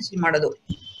ಅಂತ consider ಮಾಡೋದು.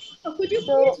 Could you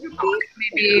please repeat?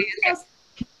 Maybe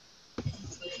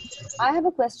I have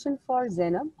a question for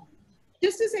Zainab.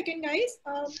 Just a second, guys.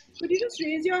 Could you just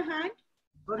raise your hand?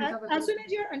 As soon as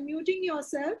you're unmuting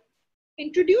yourself,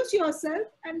 introduce yourself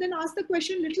and then ask the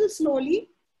question a little slowly.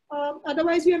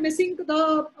 Otherwise, we are missing the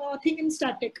thing in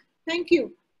static. Thank you.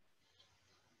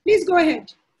 Please go ahead.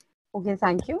 Okay,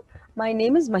 thank you. My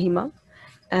name is Mahima,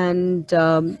 and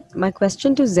my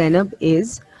question to Zainab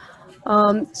is,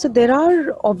 so there are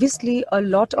obviously a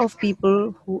lot of people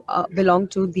who belong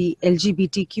to the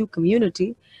LGBTQ community,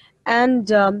 and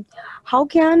how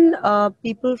can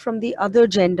people from the other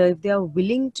gender, if they are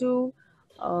willing to,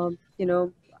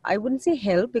 I wouldn't say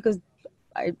help, because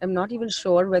I'm not even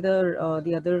sure whether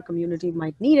the other community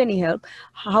might need any help.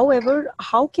 However,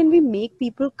 how can we make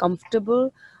people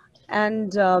comfortable,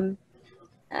 and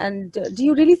do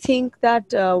you really think that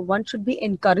one should be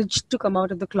encouraged to come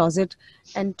out of the closet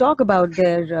and talk about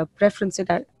their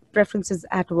preferences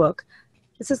at work?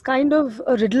 This is kind of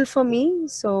a riddle for me,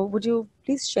 so would you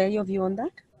please share your view on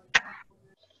that?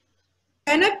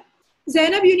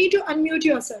 Zainab, you need to unmute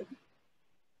yourself.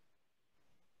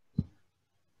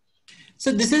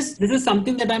 So this is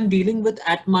something that I'm dealing with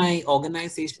at my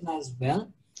organization as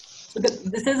well. So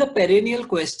this is a perennial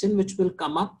question which will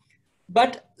come up.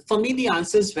 But for me, the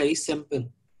answer is very simple.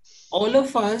 All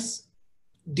of us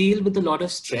deal with a lot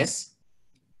of stress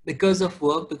because of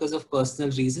work, because of personal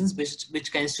reasons,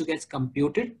 which kinds to get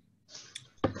computed.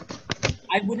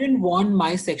 I wouldn't want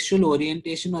my sexual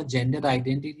orientation or gender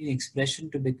identity and expression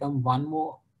to become one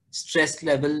more stress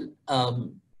level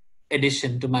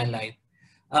addition to my life.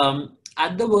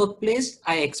 At the workplace,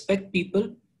 I expect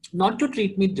people not to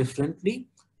treat me differently,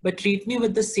 but treat me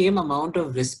with the same amount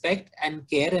of respect and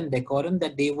care and decorum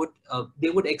that they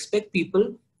would expect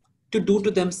people to do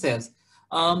to themselves.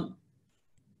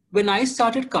 When I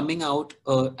started coming out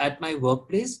at my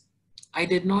workplace,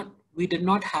 we did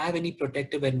not have any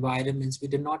protective environments. We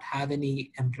did not have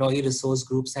any employee resource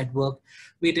groups at work.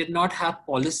 We did not have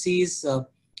policies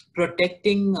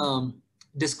protecting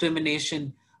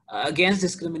discrimination. Against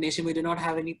discrimination, we did not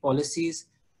have any policies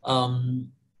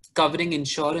covering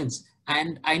insurance.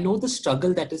 And I know the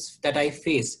struggle that I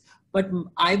face, but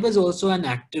I was also an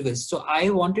activist. So I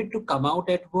wanted to come out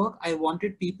at work. I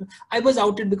was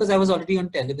outed because I was already on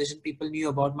television. People knew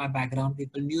about my background.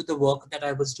 People knew the work that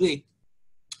I was doing.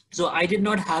 So I did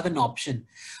not have an option.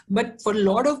 But for a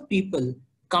lot of people,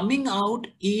 coming out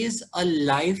is a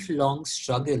lifelong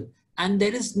struggle. And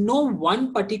there is no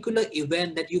one particular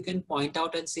event that you can point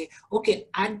out and say, okay,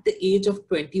 at the age of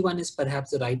 21 is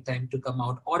perhaps the right time to come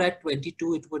out, or at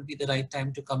 22, it would be the right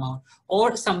time to come out,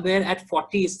 or somewhere at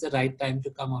 40 is the right time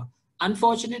to come out.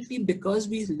 Unfortunately, because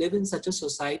we live in such a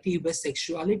society where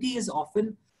sexuality is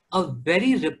often a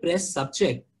very repressed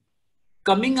subject,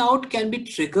 coming out can be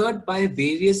triggered by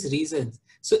various reasons.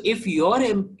 So if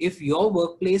your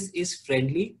workplace is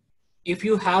friendly, if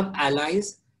you have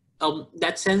allies,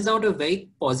 that sends out a very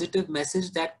positive message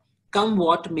that come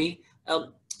what may.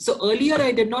 So earlier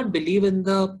I did not believe in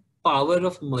the power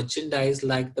of merchandise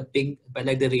like the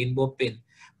rainbow pin.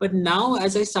 But now,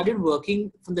 as I started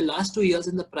working from the last 2 years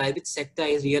in the private sector,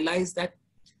 I realized that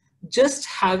just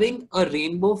having a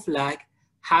rainbow flag,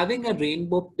 having a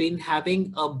rainbow pin,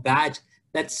 having a badge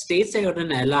that states that you're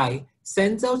an ally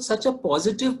sends out such a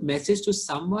positive message to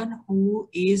someone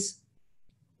who's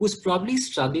probably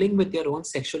struggling with their own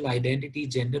sexual identity,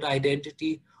 gender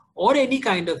identity, or any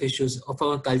kind of issues of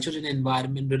our cultural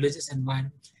environment, religious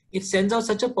environment. It sends out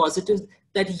such a positive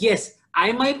that yes,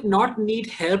 I might not need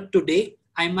help today.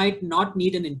 I might not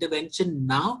need an intervention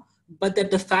now, but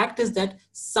that the fact is that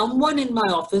someone in my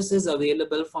office is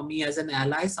available for me as an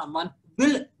ally, someone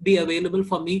will be available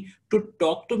for me to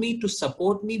talk to me, to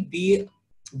support me,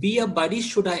 be a buddy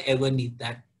should I ever need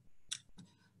that.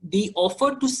 The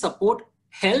offer to support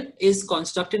help is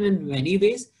constructed in many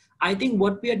ways. I think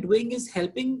what we are doing is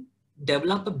helping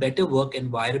develop a better work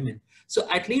environment. So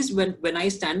at least when I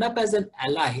stand up as an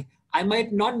ally, I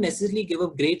might not necessarily give a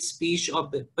great speech,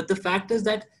 but the fact is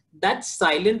that that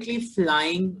silently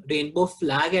flying rainbow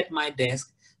flag at my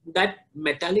desk, that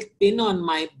metallic pin on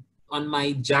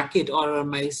my jacket or on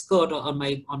my skirt or on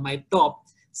my top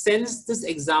sends this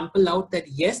example out that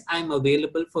yes, I'm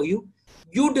available for you.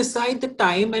 You decide the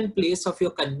time and place of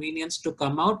your convenience to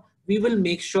come out. We will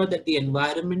make sure that the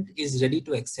environment is ready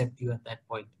to accept you at that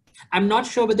point. I'm not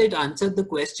sure whether it answered the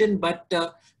question, but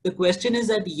the question is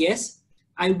that yes,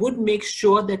 I would make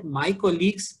sure that my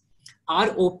colleagues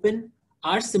are open,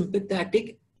 are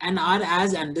sympathetic, and are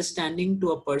as understanding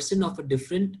to a person of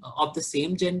of the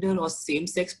same gender or same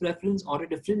sex preference or a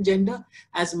different gender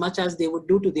as much as they would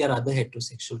do to their other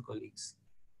heterosexual colleagues.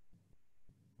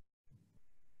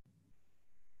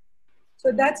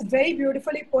 So that's very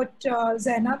beautifully put,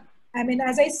 Zainab. I mean,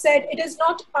 as I said, it is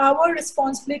not our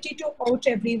responsibility to out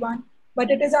everyone,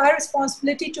 but it is our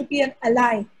responsibility to be an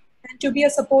ally and to be a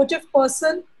supportive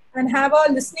person and have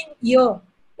a listening ear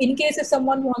in case if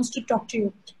someone wants to talk to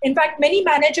you. In fact, many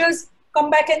managers come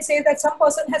back and say that some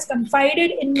person has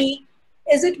confided in me.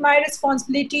 Is it my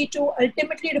responsibility to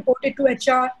ultimately report it to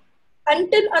HR?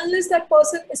 Unless that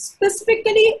person is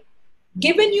specifically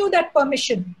given you that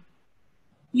permission,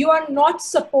 you are not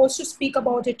supposed to speak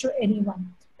about it to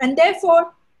anyone. And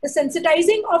therefore, the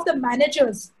sensitizing of the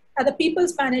managers, the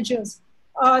people's managers,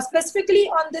 specifically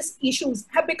on these issues,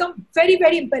 have become very,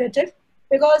 very imperative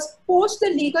because post the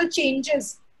legal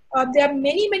changes, there are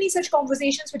many, many such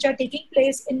conversations which are taking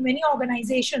place in many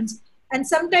organizations. And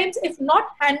sometimes, if not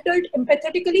handled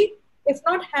empathetically, if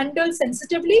not handled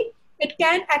sensitively, it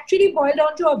can actually boil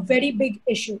down to a very big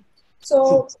issue.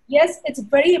 So, yes, it's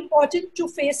very important to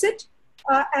face it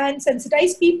and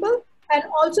sensitize people and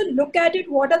also look at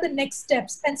it, what are the next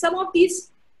steps. And some of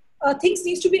these things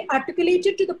needs to be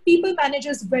articulated to the people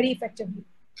managers very effectively.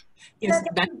 Yes,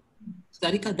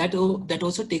 Sarika, that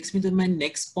also takes me to my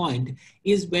next point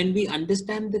is when we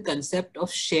understand the concept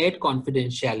of shared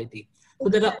confidentiality. So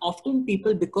there are often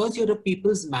people, because you're a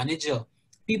people's manager,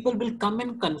 people will come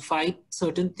and confide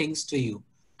certain things to you.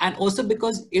 And also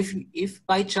because if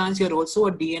by chance you're also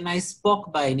a DNI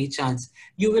Spock by any chance,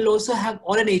 you will also have,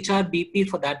 or an HR BP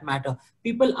for that matter,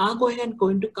 people are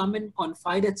going to come and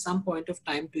confide at some point of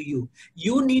time to you.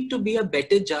 You need to be a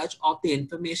better judge of the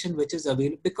information which is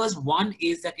available, because one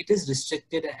is that it is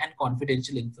restricted and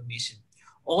confidential information.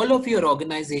 All of your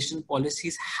organization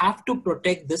policies have to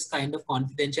protect this kind of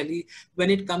confidentiality when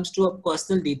it comes to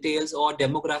personal details or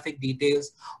demographic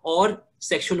details or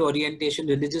sexual orientation,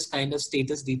 religious kind of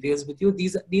status details with you.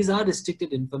 These are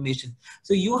restricted information.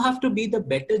 So you have to be the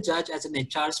better judge as an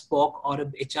HR Spock or a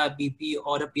HR BP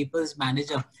or a people's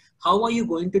manager. How are you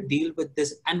going to deal with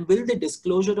this? And will the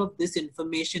disclosure of this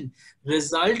information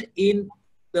result in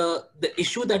the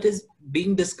issue that is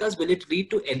being discussed? Will it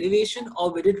lead to elevation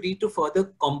or will it lead to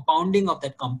further compounding of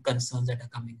that concerns that are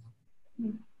coming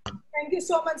up? Thank you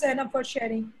so much, Zainab, for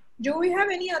sharing. Do we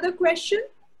have any other question?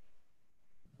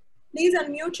 Please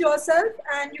unmute yourself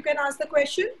and you can ask the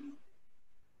question.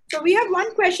 So we have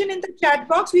one question in the chat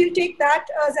box. We'll take that,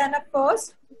 Zainab,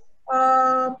 first.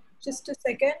 Just a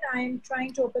second. I'm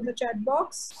trying to open the chat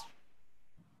box.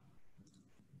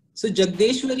 So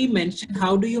Jagdeshwari mentioned,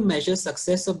 how do you measure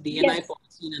success of DNI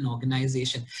policy in an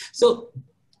organization? So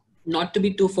not to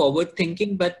be too forward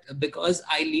thinking, but because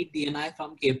I lead DNI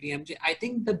from KPMG, I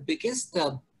think the biggest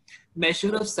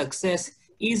measure of success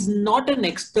is not an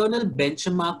external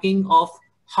benchmarking of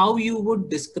how you would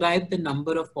describe the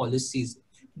number of policies.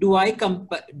 Do I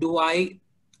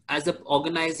as an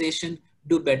organization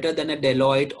do better than a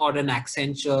Deloitte or an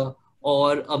Accenture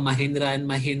or a Mahindra and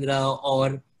Mahindra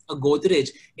or a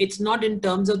Godrej? It's not in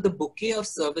terms of the bouquet of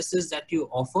services that you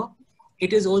offer.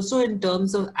 It is also in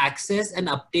terms of access and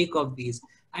uptake of these.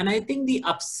 And I think the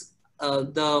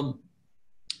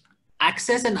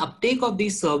access and uptake of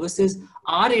these services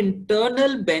are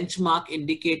internal benchmark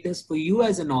indicators for you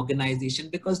as an organization,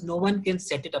 because no one can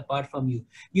set it apart from you.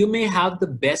 You may have the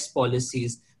best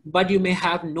policies, but you may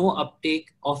have no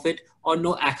uptake of it or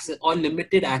no access or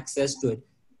limited access to it.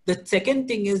 The second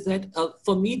thing is that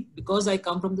for me, because I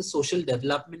come from the social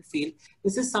development field,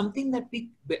 this is something that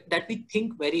we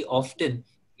think very often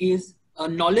is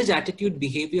knowledge, attitude,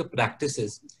 behavior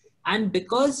practices. And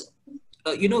because,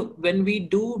 when we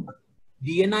do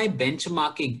DNI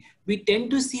benchmarking, we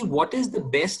tend to see what is the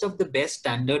best of the best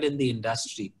standard in the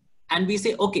industry. And we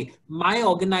say, okay, my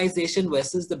organization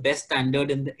versus the best standard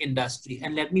in the industry,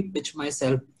 and let me pitch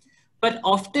myself. But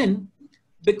often,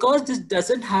 because this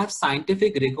doesn't have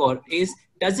scientific rigor,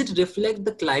 does it reflect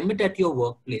the climate at your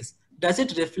workplace? Does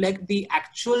it reflect the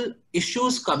actual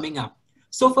issues coming up?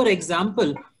 So for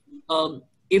example,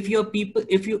 if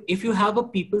you have a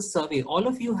people survey, all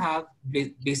of you have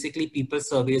basically people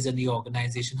surveys in the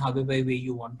organization, however way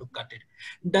you want to cut it.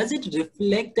 Does it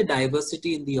reflect the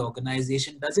diversity in the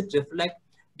organization? Is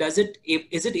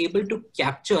it able to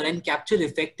capture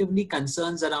effectively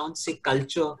concerns around, say,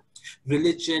 culture,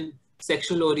 religion,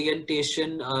 sexual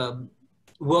orientation,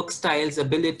 work styles,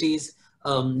 abilities,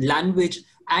 language?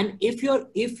 And if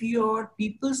your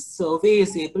people survey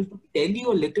is able to tell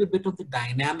you a little bit of the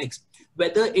dynamics,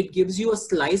 whether it gives you a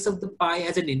slice of the pie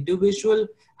as an individual,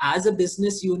 as a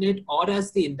business unit, or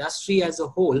as the industry as a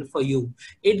whole for you,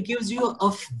 it gives you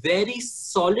a very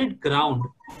solid ground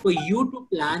for you to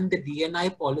plan the D&I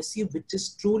policy, which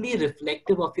is truly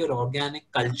reflective of your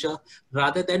organic culture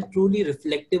rather than truly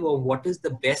reflective of what is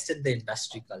the best in the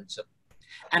industry culture.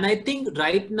 And I think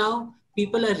right now,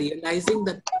 people are realizing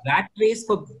that rat race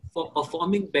for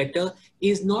performing better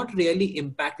is not really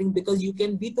impacting, because you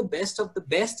can be the best of the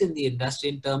best in the industry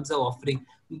in terms of offering.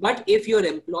 But if your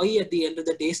employee at the end of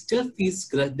the day still feels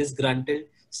disgruntled,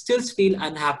 still feels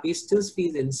unhappy, still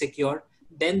feels insecure,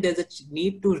 then there's a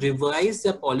need to revise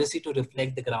the policy to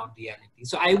reflect the ground reality.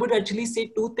 So I would actually say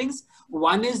two things.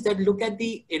 One is that look at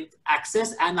the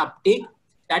access and uptake.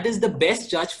 That is the best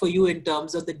judge for you in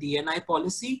terms of the D&I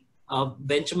policy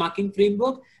benchmarking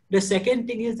framework. The second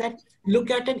thing is that look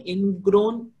at an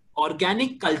ingrown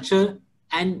organic culture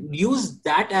and use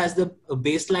that as the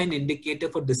baseline indicator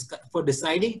for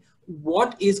deciding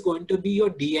what is going to be your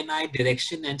D&I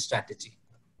direction and strategy.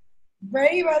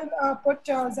 Very well put,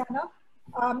 Zainab.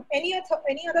 Any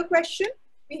other question?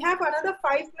 We have another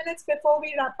 5 minutes before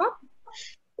we wrap up.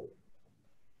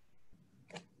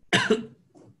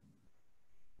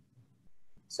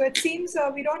 So it seems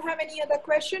we don't have any other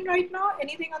question right now.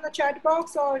 Anything on the chat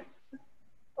box or?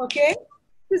 Okay.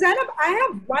 So Zainab, I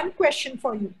have one question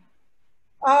for you.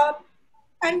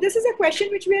 And this is a question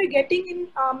which we are getting in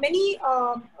many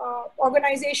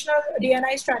organizational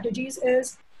D&I strategies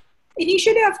is,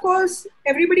 initially, of course,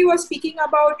 everybody was speaking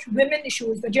about women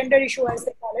issues, the gender issue as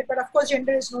they call it, but of course,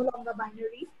 gender is no longer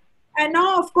binary. And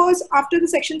now, of course, after the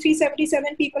Section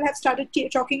 377, people have started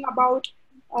talking about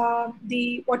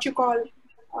what you call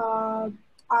our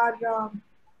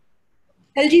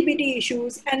LGBT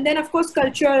issues, and then of course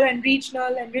cultural and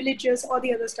regional and religious, all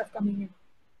the other stuff coming in.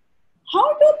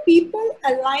 How do people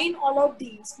align all of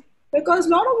these? Because a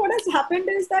lot of what has happened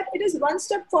is that it is one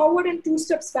step forward and two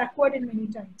steps backward in many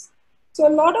times. So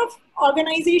a lot of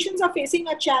organizations are facing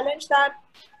a challenge that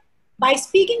by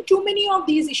speaking too many of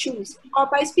these issues or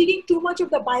by speaking too much of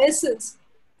the biases,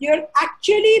 you're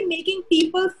actually making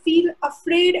people feel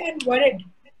afraid and worried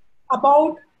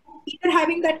about either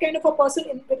having that kind of a person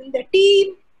within their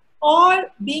team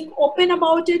or being open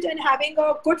about it and having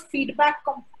a good feedback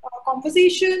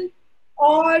conversation,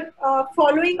 or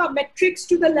following our metrics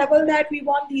to the level that we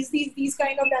want these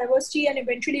kind of diversity, and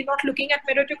eventually not looking at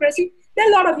meritocracy. There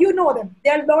are a lot of, you know them,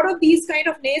 there are a lot of these kind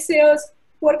of naysayers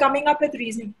who are coming up with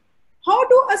reasoning. How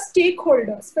do a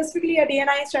stakeholder, specifically a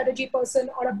D&I strategy person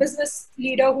or a business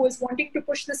leader who is wanting to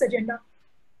push this agenda,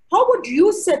 how would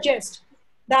you suggest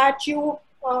that you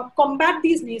combat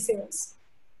these naysayers?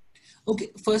 Okay,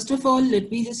 first of all,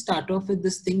 let me just start off with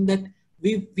this thing that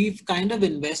we've kind of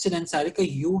invested, and Sarika,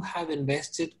 you have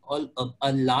invested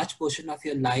a large portion of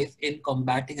your life in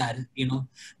combating,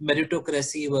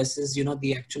 meritocracy versus,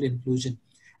 the actual inclusion.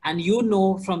 And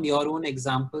from your own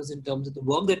examples in terms of the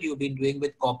work that you've been doing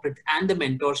with corporate and the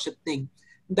mentorship thing,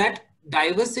 that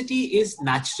diversity is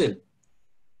natural.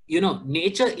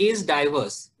 Nature is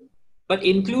diverse, but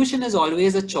inclusion is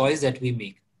always a choice that we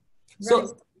make. Right.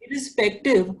 So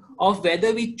irrespective of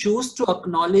whether we choose to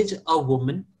acknowledge a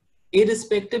woman,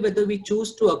 irrespective whether we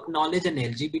choose to acknowledge an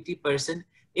LGBT person,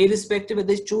 irrespective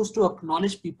whether we choose to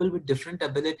acknowledge people with different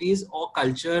abilities or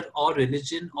culture or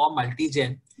religion or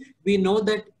multi-gen, we know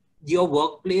that your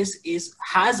workplace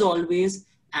has always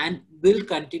and will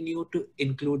continue to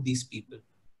include these people.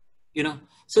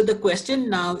 So the question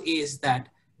now is that,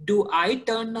 do I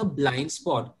turn a blind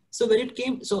spot? So when it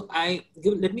came,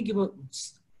 let me give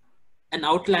an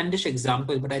outlandish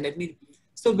example, but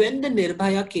so when the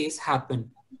Nirbhaya case happened,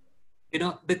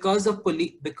 because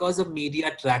of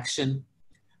media traction,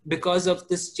 because of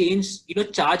this change,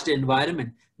 charged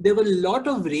environment, there were a lot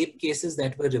of rape cases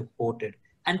that were reported.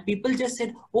 And people just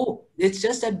said, oh, it's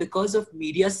just that because of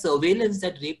media surveillance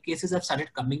that rape cases have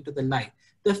started coming to the light.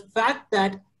 The fact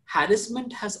that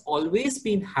harassment has always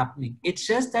been happening. It's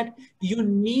just that you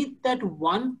need that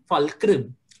one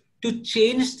fulcrum to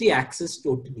change the axis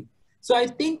totally. So I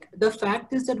think the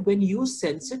fact is that when you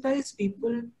sensitize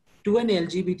people to an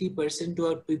LGBT person, to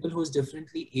a people who's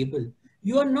differently able,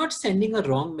 you are not sending a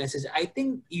wrong message. I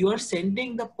think you are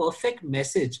sending the perfect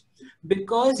message,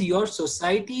 because your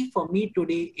society for me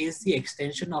today is the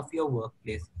extension of your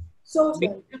workplace. So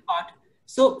Major true. part.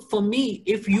 So for me,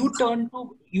 if you turn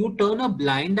a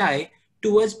blind eye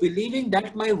towards believing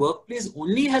that my workplace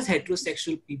only has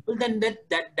heterosexual people, then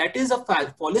that is a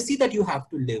policy that you have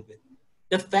to live with.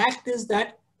 The fact is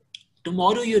that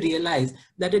tomorrow you realize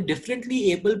that a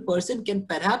differently able person can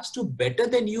perhaps do better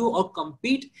than you or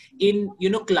compete in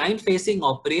client facing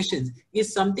operations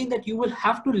is something that you will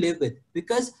have to live with,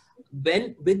 because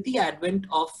when with the advent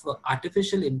of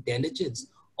artificial intelligence,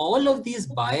 all of these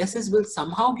biases will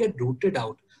somehow get rooted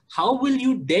out. How will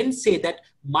you then say that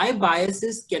my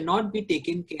biases cannot be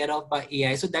taken care of by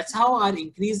AI? So that's how our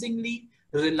increasingly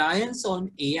reliance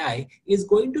on AI is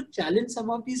going to challenge some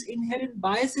of these inherent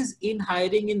biases in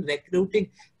hiring, in recruiting,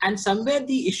 and somewhere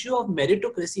the issue of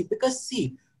meritocracy. Because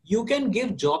see, you can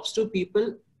give jobs to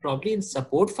people probably in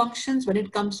support functions when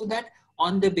it comes to that,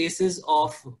 on the basis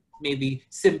of maybe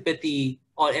sympathy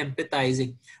or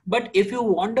empathizing. But if you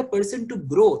want a person to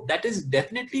grow, that is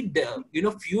definitely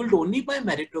fueled only by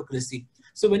meritocracy.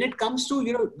 So when it comes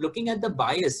to looking at the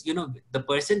bias, the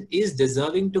person is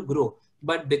deserving to grow,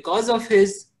 but because of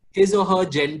his or her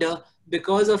gender,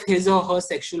 because of his or her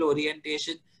sexual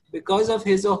orientation, because of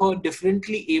his or her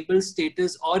differently able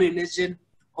status or religion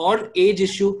or age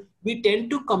issue, we tend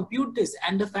to compute this.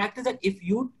 And the fact is that if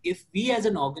we as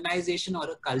an organization or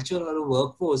a culture or a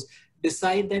workforce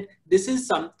decide that this is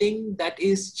something that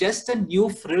is just a new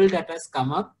frill that has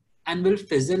come up and will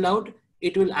fizzle out,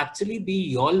 it will actually be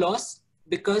your loss,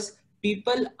 because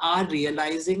people are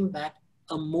realizing that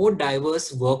a more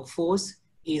diverse workforce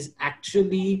is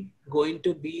actually going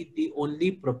to be the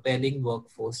only propelling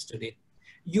workforce today.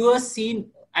 You are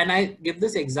seen, and I give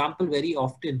this example very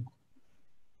often,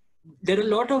 there are a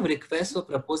lot of requests for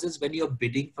proposals when you're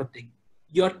bidding for things.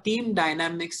 Your team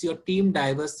dynamics, your team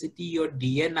diversity, your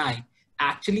DNI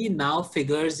actually now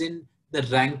figures in the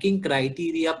ranking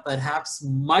criteria perhaps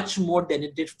much more than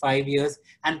it did 5 years,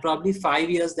 and probably 5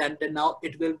 years than now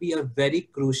it will be a very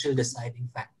crucial deciding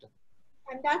factor.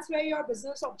 And that's where your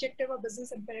business objective or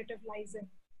business imperative lies in.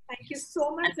 Thank you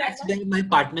so much, And that's Zainab. where my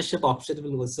partnership option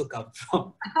will also come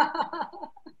from.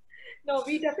 No,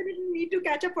 we definitely need to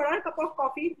catch up for our cup of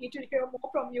coffee. Need to hear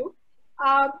more from you.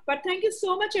 But thank you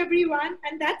so much, everyone.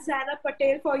 And that's Zainab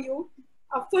Patel for you.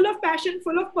 Full of passion,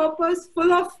 full of purpose,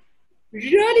 full of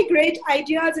really great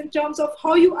ideas in terms of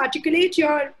how you articulate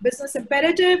your business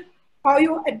imperative, how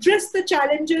you address the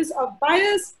challenges of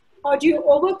bias, how do you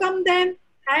overcome them,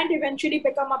 and eventually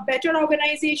become a better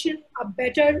organization, a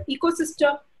better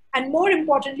ecosystem, and more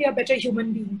importantly, a better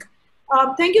human being.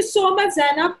 Thank you so much,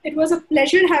 Zainab. It was a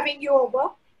pleasure having you over,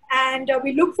 and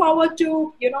we look forward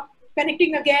to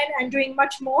connecting again and doing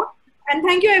much more. And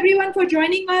thank you everyone for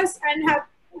joining us and have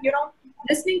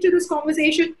listening to this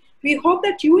conversation. We hope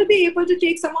that you will be able to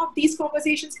take some of these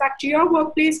conversations back to your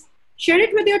workplace, share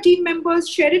it with your team members,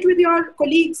 share it with your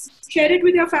colleagues, share it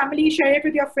with your family, share it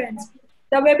with your friends.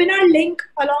 The webinar link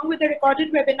along with the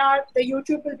recorded webinar, the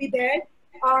YouTube will be there.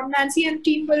 Nancy and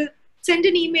team will send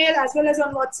an email as well as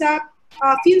on WhatsApp.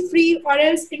 Feel free, or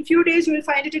else in few days you will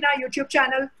find it in our YouTube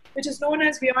channel, which is known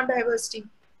as Beyond Diversity.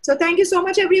 So thank you so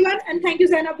much, everyone. And thank you,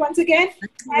 Zainab, once again.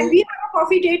 And we have a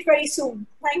coffee date very soon.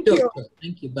 Thank you.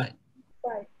 Thank you. Bye.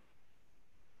 Bye.